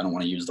 I don't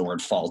want to use the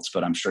word faults,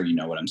 but I'm sure you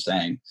know what I'm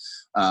saying,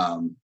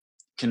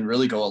 can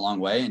really go a long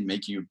way and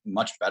make you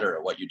much better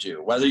at what you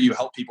do, whether you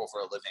help people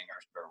for a living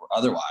or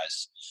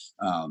otherwise.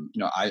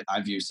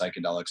 I view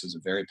psychedelics as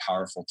a very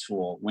powerful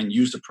tool when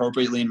used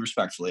appropriately and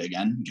respectfully.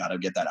 Again, got to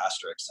get that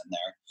asterisk in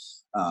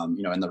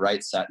there, in the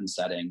right set and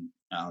setting,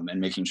 and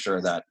making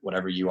sure that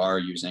whatever you are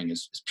using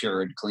is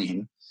pure and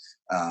clean.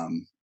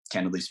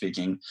 Candidly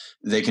speaking,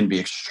 they can be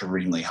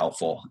extremely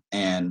helpful.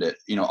 And,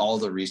 all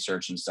the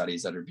research and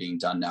studies that are being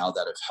done now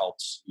that have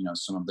helped,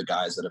 some of the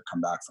guys that have come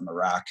back from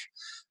Iraq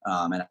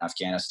and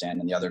Afghanistan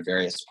and the other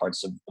various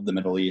parts of the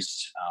Middle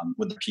East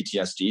with the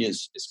PTSD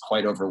is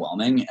quite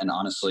overwhelming. And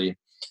honestly,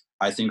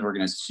 I think we're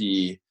going to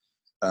see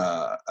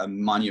a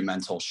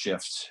monumental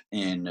shift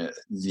in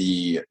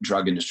the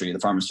drug industry, the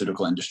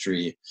pharmaceutical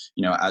industry,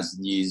 as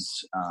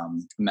these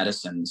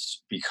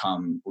medicines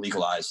become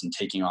legalized and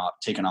taken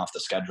off the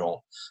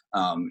schedule,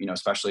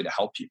 especially to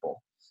help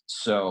people.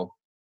 So,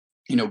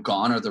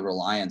 gone are the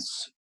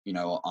reliance,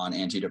 on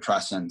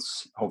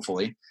antidepressants,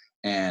 hopefully,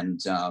 and,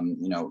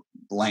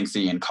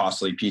 lengthy and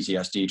costly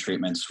PTSD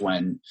treatments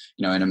when,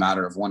 in a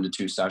matter of 1 to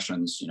 2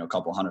 sessions, a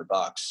couple $100,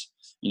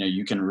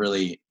 you can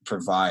really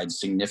provide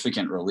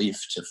significant relief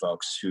to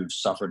folks who've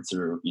suffered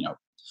through,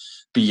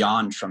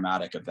 beyond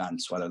traumatic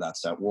events, whether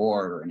that's at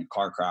war or in a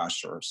car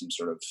crash or some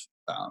sort of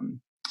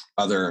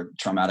other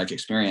traumatic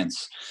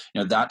experience.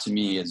 That to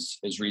me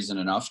is reason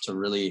enough to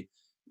really,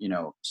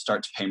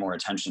 start to pay more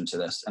attention to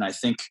this. And I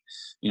think,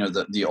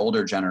 the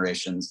older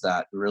generations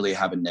that really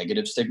have a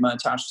negative stigma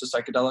attached to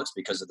psychedelics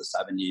because of the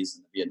 70s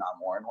and the Vietnam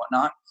War and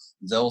whatnot,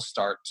 they'll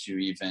start to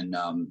even,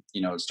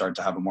 start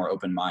to have a more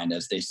open mind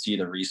as they see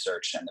the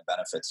research and the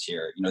benefits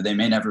here. They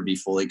may never be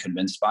fully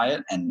convinced by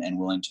it and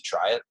willing to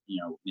try it,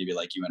 maybe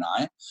like you and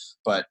I,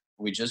 but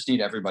we just need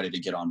everybody to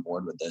get on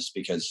board with this,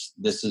 because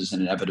this is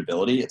an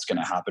inevitability. It's going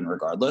to happen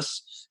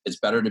regardless. It's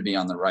better to be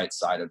on the right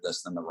side of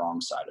this than the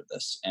wrong side of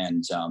this.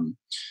 And,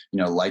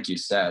 like you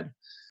said,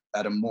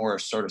 at a more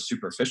sort of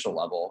superficial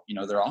level,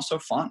 they're also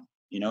fun.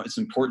 It's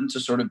important to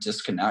sort of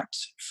disconnect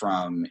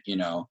from,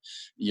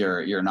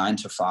 your 9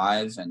 to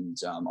 5 and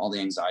all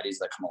the anxieties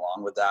that come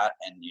along with that.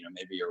 And,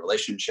 maybe your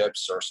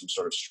relationships or some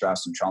sort of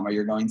stress and trauma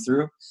you're going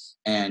through,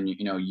 and,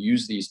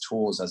 use these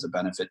tools as a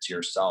benefit to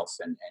yourself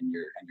and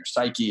your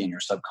psyche and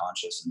your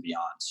subconscious and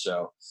beyond.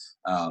 So,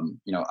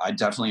 I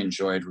definitely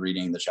enjoyed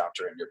reading the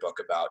chapter in your book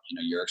about,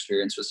 your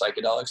experience with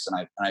psychedelics.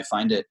 And I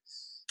find it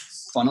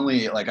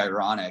funnily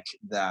ironic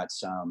that,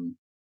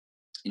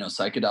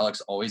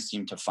 psychedelics always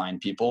seem to find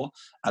people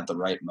at the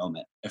right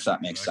moment, if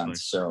that makes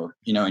sense. So,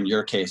 in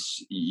your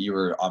case, you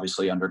were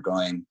obviously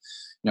undergoing,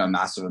 a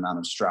massive amount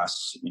of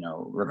stress,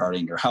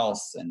 regarding your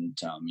health and,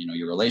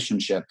 your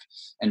relationship,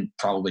 and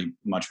probably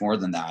much more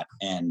than that.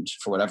 And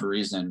for whatever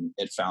reason,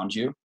 it found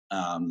you,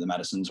 the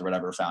medicines or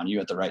whatever found you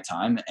at the right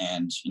time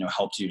and,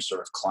 helped you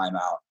sort of climb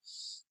out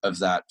of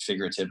that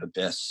figurative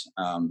abyss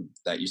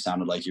that you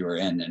sounded like you were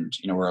in, and,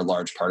 were a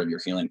large part of your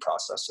healing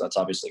process. So that's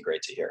obviously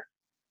great to hear.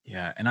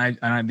 Yeah,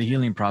 and the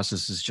healing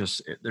process is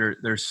just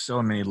there's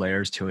so many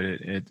layers to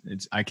it.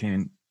 It's I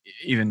can't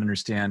even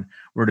understand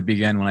where to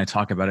begin when I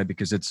talk about it,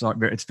 because it's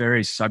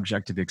very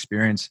subjective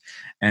experience,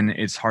 and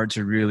it's hard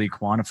to really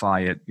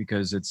quantify it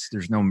because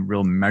there's no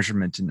real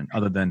measurement in it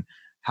other than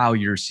how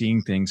you're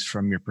seeing things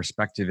from your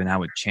perspective and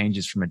how it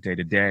changes from a day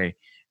to day.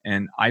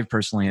 And I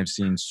personally have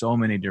seen so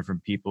many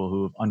different people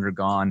who have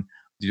undergone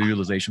the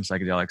utilization of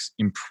psychedelics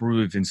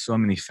improve in so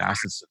many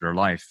facets of their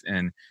life.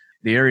 And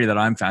the area that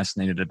I'm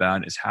fascinated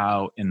about is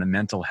how, in the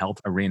mental health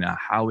arena,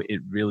 how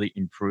it really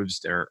improves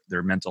their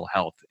mental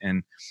health.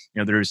 And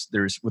there's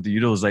with the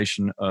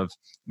utilization of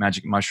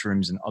magic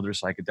mushrooms and other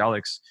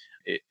psychedelics,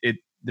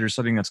 there's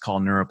something that's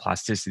called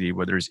neuroplasticity,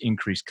 where there's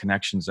increased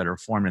connections that are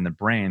formed in the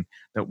brain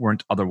that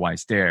weren't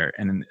otherwise there.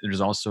 And then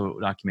there's also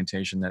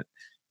documentation that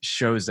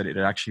shows that it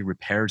actually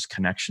repairs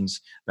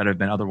connections that have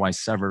been otherwise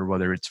severed,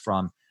 whether it's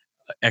from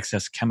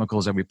excess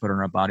chemicals that we put in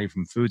our body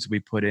from foods we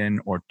put in,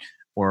 or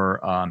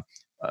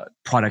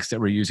products that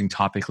we're using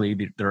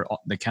topically.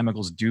 The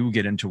chemicals do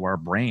get into our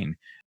brain,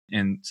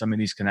 and some of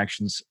these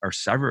connections are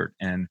severed.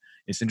 And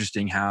it's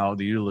interesting how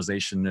the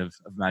utilization of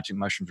magic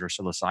mushrooms or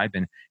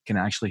psilocybin can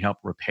actually help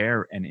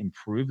repair and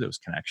improve those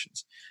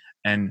connections.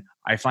 And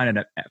I find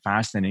it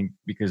fascinating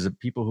because the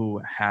people who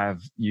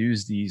have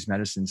used these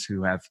medicines,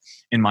 who have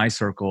in my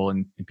circle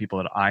and people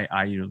that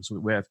I use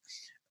with,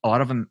 a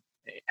lot of them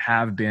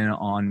have been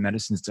on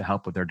medicines to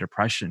help with their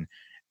depression.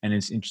 And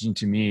it's interesting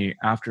to me,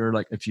 after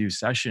like a few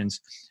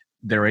sessions,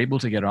 they're able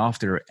to get off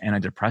their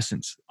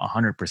antidepressants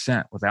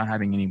 100% without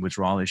having any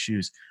withdrawal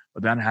issues,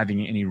 without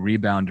having any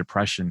rebound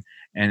depression.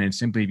 And it's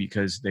simply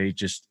because the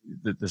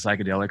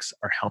psychedelics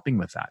are helping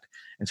with that.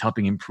 It's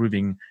helping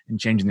improving and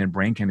changing their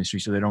brain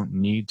chemistry, so they don't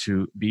need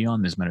to be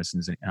on these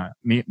medicines,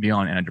 be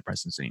on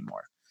antidepressants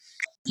anymore.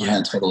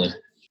 Yeah, totally.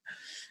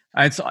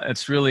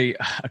 It's really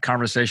a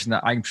conversation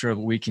that I'm sure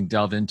we can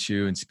delve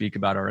into and speak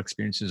about our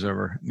experiences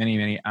over many,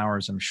 many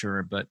hours, I'm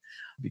sure. But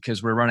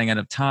because we're running out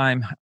of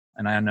time,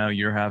 and I know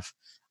you have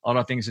a lot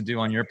of things to do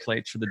on your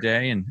plate for the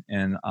day,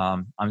 and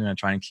I'm going to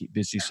try and keep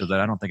busy so that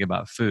I don't think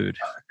about food.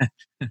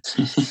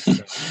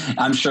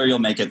 I'm sure you'll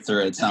make it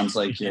through. It sounds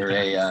like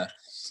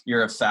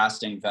you're a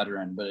fasting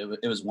veteran, but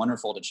it was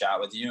wonderful to chat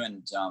with you.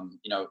 And,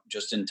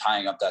 just in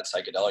tying up that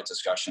psychedelic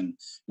discussion,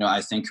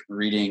 I think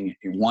reading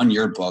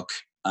your book,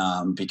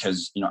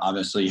 because,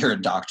 obviously you're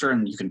a doctor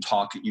and you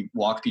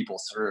walk people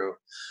through,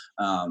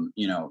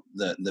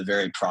 the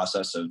very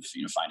process of,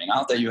 finding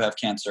out that you have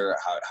cancer,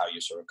 how you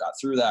sort of got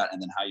through that,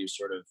 and then how you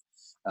sort of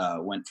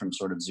went from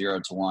sort of 0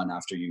 to 1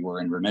 after you were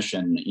in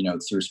remission,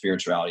 through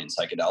spirituality and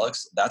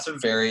psychedelics. That's a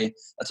very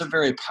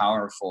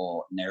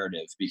powerful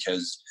narrative,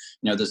 because,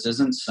 this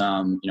isn't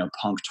some,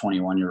 punk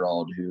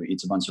 21-year-old who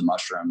eats a bunch of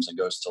mushrooms and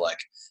goes to like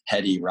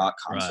heady rock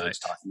concerts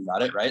talking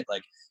about it, right?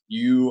 Like,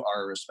 you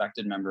are a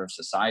respected member of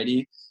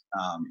society.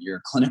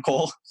 You're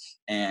clinical,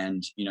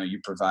 and you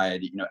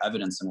provide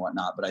evidence and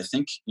whatnot. But I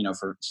think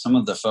for some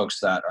of the folks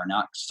that are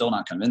still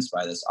not convinced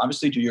by this,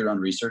 obviously do your own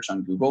research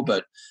on Google.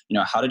 But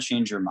How to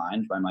Change Your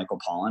Mind by Michael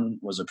Pollan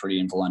was a pretty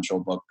influential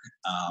book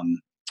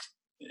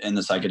in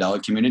the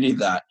psychedelic community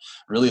that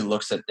really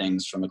looks at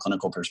things from a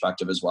clinical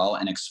perspective as well,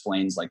 and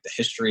explains like the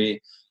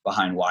history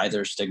behind why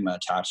there's stigma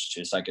attached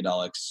to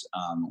psychedelics,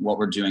 what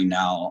we're doing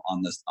now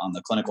on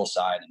the clinical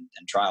side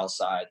and trial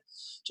side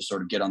to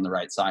sort of get on the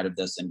right side of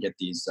this and get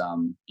these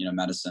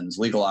medicines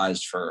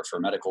legalized for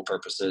medical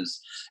purposes.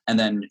 And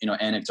then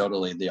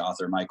anecdotally, the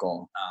author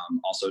Michael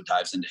also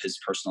dives into his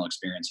personal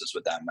experiences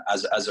with them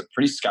as a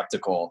pretty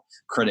skeptical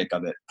critic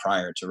of it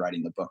prior to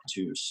writing the book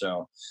too.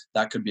 So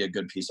that could be a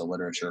good piece of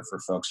literature for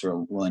folks who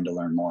are willing to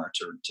learn more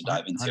to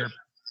dive into.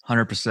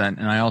 100%.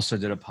 And I also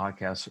did a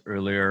podcast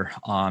earlier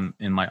I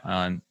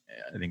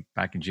think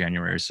back in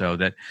January or so,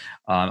 that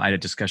I had a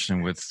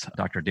discussion with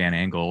Dr. Dan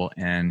Engle,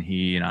 and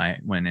he and I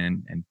went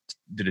in and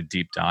did a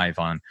deep dive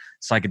on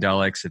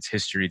psychedelics, its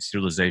history, its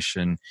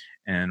utilization,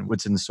 and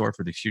what's in store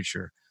for the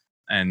future.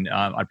 And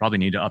I probably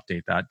need to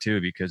update that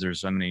too, because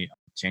there's so many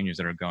changes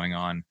that are going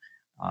on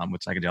with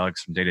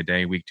psychedelics from day to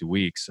day, week to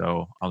week.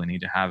 So probably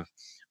need to have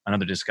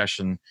another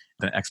discussion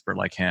with an expert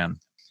like him.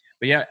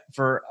 But yeah,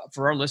 for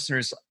our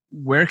listeners,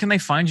 where can they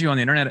find you on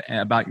the internet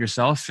about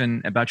yourself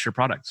and about your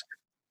products?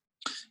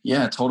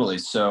 Yeah, totally.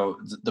 So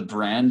the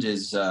brand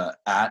is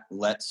at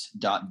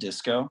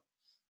lets.disco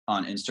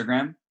on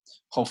Instagram.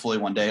 Hopefully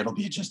one day it'll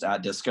be just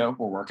at disco.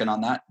 We're working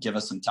on that. Give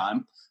us some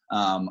time.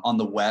 On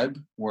the web,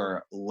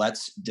 we're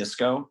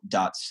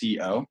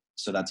letsdisco.co.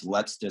 So that's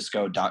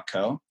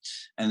letsdisco.co.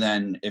 And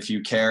then if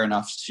you care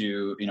enough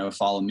to,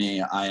 follow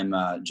me, I am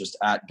just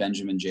at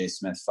Benjamin J.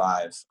 Smith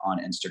 5 on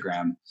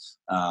Instagram.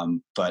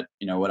 But,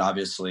 would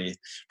obviously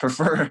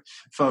prefer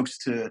folks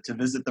to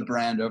visit the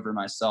brand over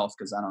myself,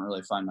 because I don't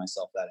really find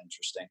myself that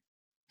interesting.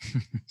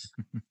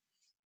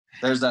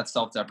 There's that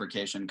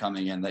self-deprecation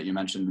coming in that you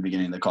mentioned at the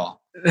beginning of the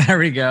call. There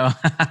we go.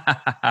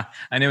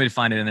 I knew we'd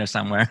find it in there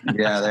somewhere.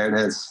 Yeah, there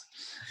it is.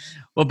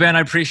 Well, Ben, I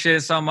appreciate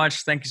it so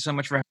much. Thank you so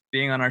much for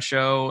being on our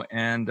show,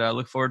 and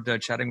look forward to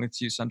chatting with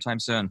you sometime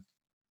soon.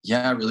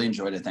 Yeah, I really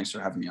enjoyed it. Thanks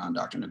for having me on,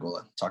 Dr.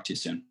 Nagula. Talk to you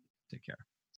soon. Take care.